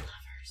much.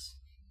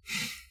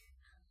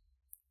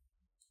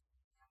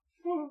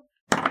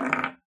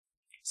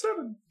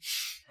 7.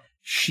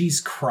 She's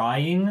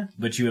crying,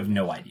 but you have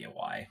no idea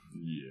why.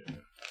 Yeah.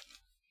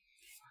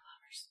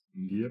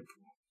 Yep.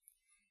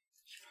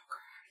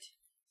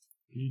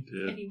 He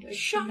did. And he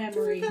wiped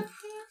memory.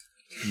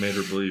 Made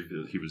her believe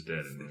that he was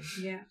dead anyway.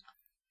 Yeah.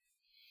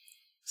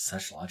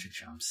 Such logic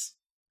jumps.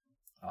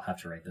 I'll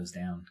have to write those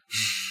down.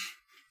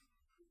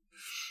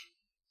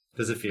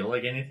 Does it feel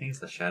like anything?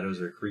 The shadows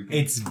are creeping.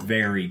 It's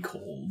very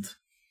cold.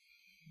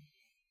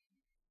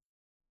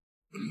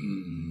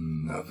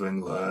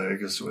 Nothing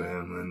like a swim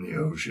in the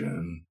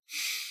ocean.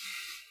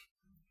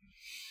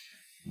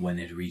 When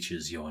it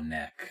reaches your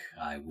neck,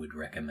 I would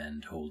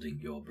recommend holding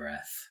your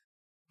breath.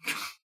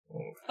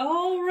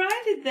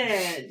 Alrighty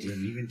then.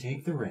 Didn't even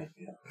take the red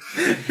pill.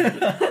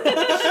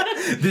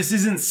 This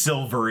isn't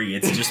silvery,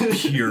 it's just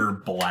pure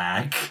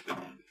black.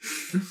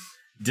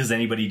 Does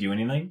anybody do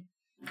anything?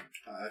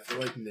 I feel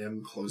like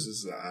Nim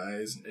closes his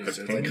eyes and he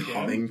starts like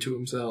humming to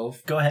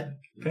himself. Go ahead.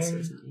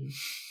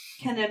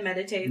 Can I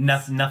meditate?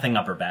 Nothing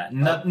up or bad.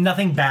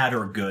 Nothing bad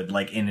or good,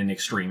 like in an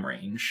extreme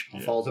range.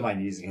 I'll fall to my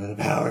knees and go,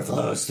 The power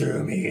flows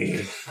through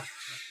me.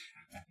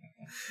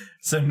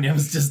 So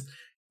Nim's just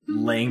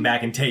laying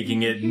back and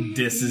taking it, and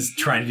Dis is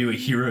trying to do a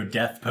hero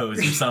death pose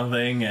or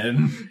something,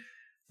 and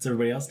what's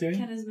everybody else doing?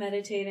 Ken is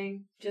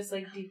meditating, just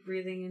like deep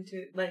breathing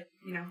into it, like,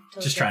 you know.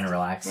 Just trying to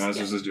relax. I was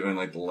just doing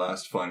like the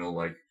last final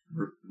like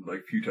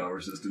futile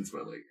resistance by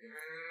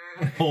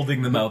like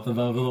holding the mouth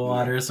above the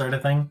water sort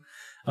of thing.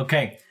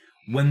 Okay.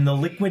 When the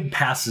liquid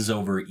passes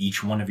over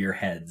each one of your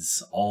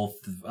heads, all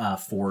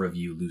 4 of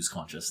you lose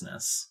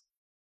consciousness.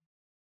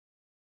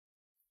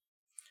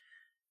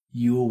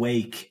 You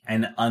awake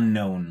an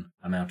unknown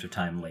amount of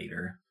time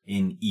later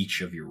in each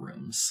of your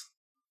rooms.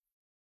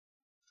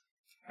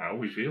 How are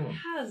we feeling?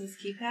 How does this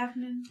keep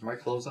happening? Are my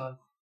clothes on?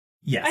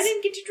 Yes. I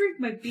didn't get to drink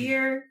my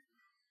beer.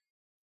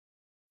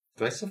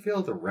 Do I still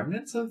feel the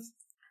remnants of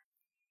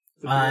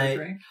the beer I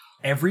drank?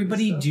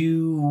 Everybody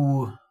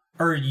do...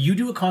 Or you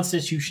do a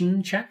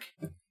constitution check.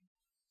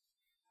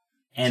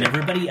 And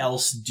everybody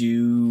else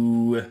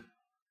do...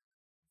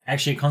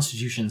 Actually, a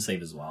constitution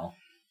save as well.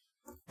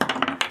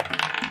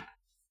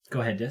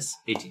 Go ahead, Dis.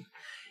 18.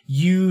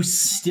 You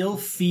still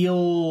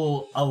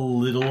feel a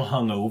little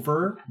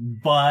hungover,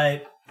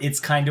 but it's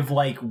kind of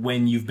like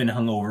when you've been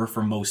hungover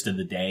for most of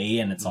the day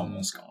and it's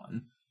almost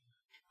gone.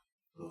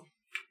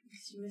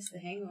 You missed the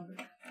hangover.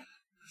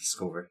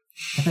 Score.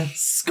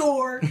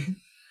 Score!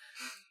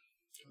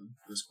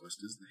 This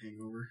quest is the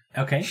hangover.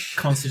 Okay.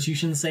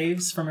 Constitution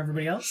saves from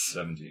everybody else?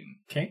 17.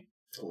 Okay.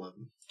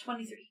 11.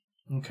 23.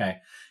 Okay.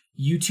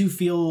 You two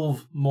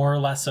feel more or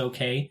less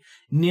okay.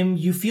 Nim,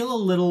 you feel a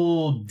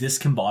little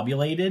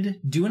discombobulated.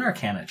 Do an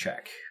Arcana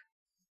check.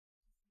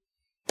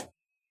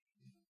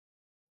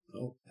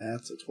 Oh,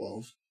 that's a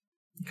 12.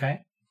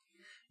 Okay.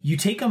 You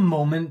take a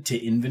moment to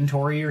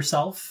inventory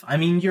yourself. I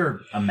mean,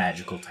 you're a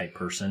magical type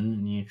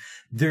person.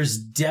 There's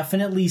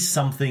definitely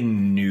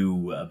something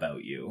new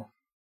about you.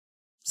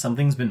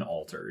 Something's been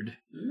altered.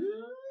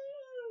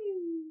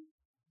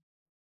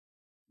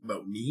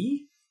 About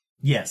me?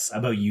 Yes,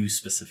 about you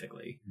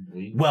specifically.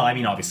 Well, I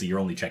mean, obviously, you're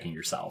only checking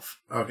yourself.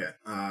 Okay.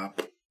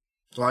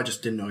 Well, I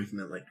just didn't know if you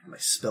meant like my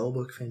spell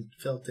book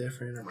felt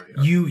different or my...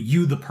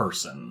 You, the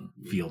person,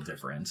 feel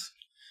different.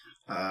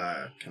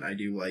 Can I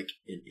do like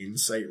an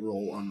insight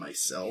roll on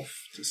myself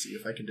to see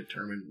if I can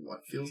determine what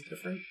feels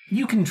different?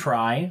 You can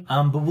try,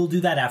 but we'll do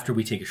that after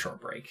we take a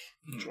short break.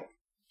 Sure.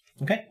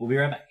 Okay, we'll be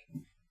right back.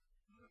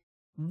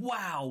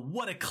 Wow,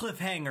 what a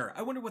cliffhanger.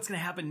 I wonder what's going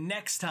to happen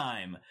next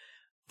time.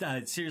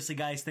 Seriously,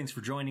 guys, thanks for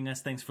joining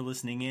us. Thanks for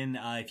listening in.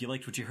 If you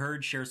liked what you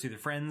heard, share us with your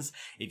friends.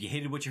 If you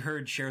hated what you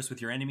heard, share us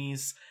with your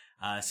enemies.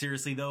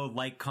 Seriously, though,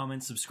 like,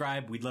 comment,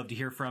 subscribe. We'd love to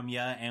hear from you,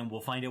 and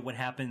we'll find out what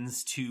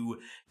happens to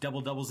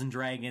Double Doubles and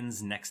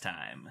Dragons next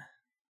time.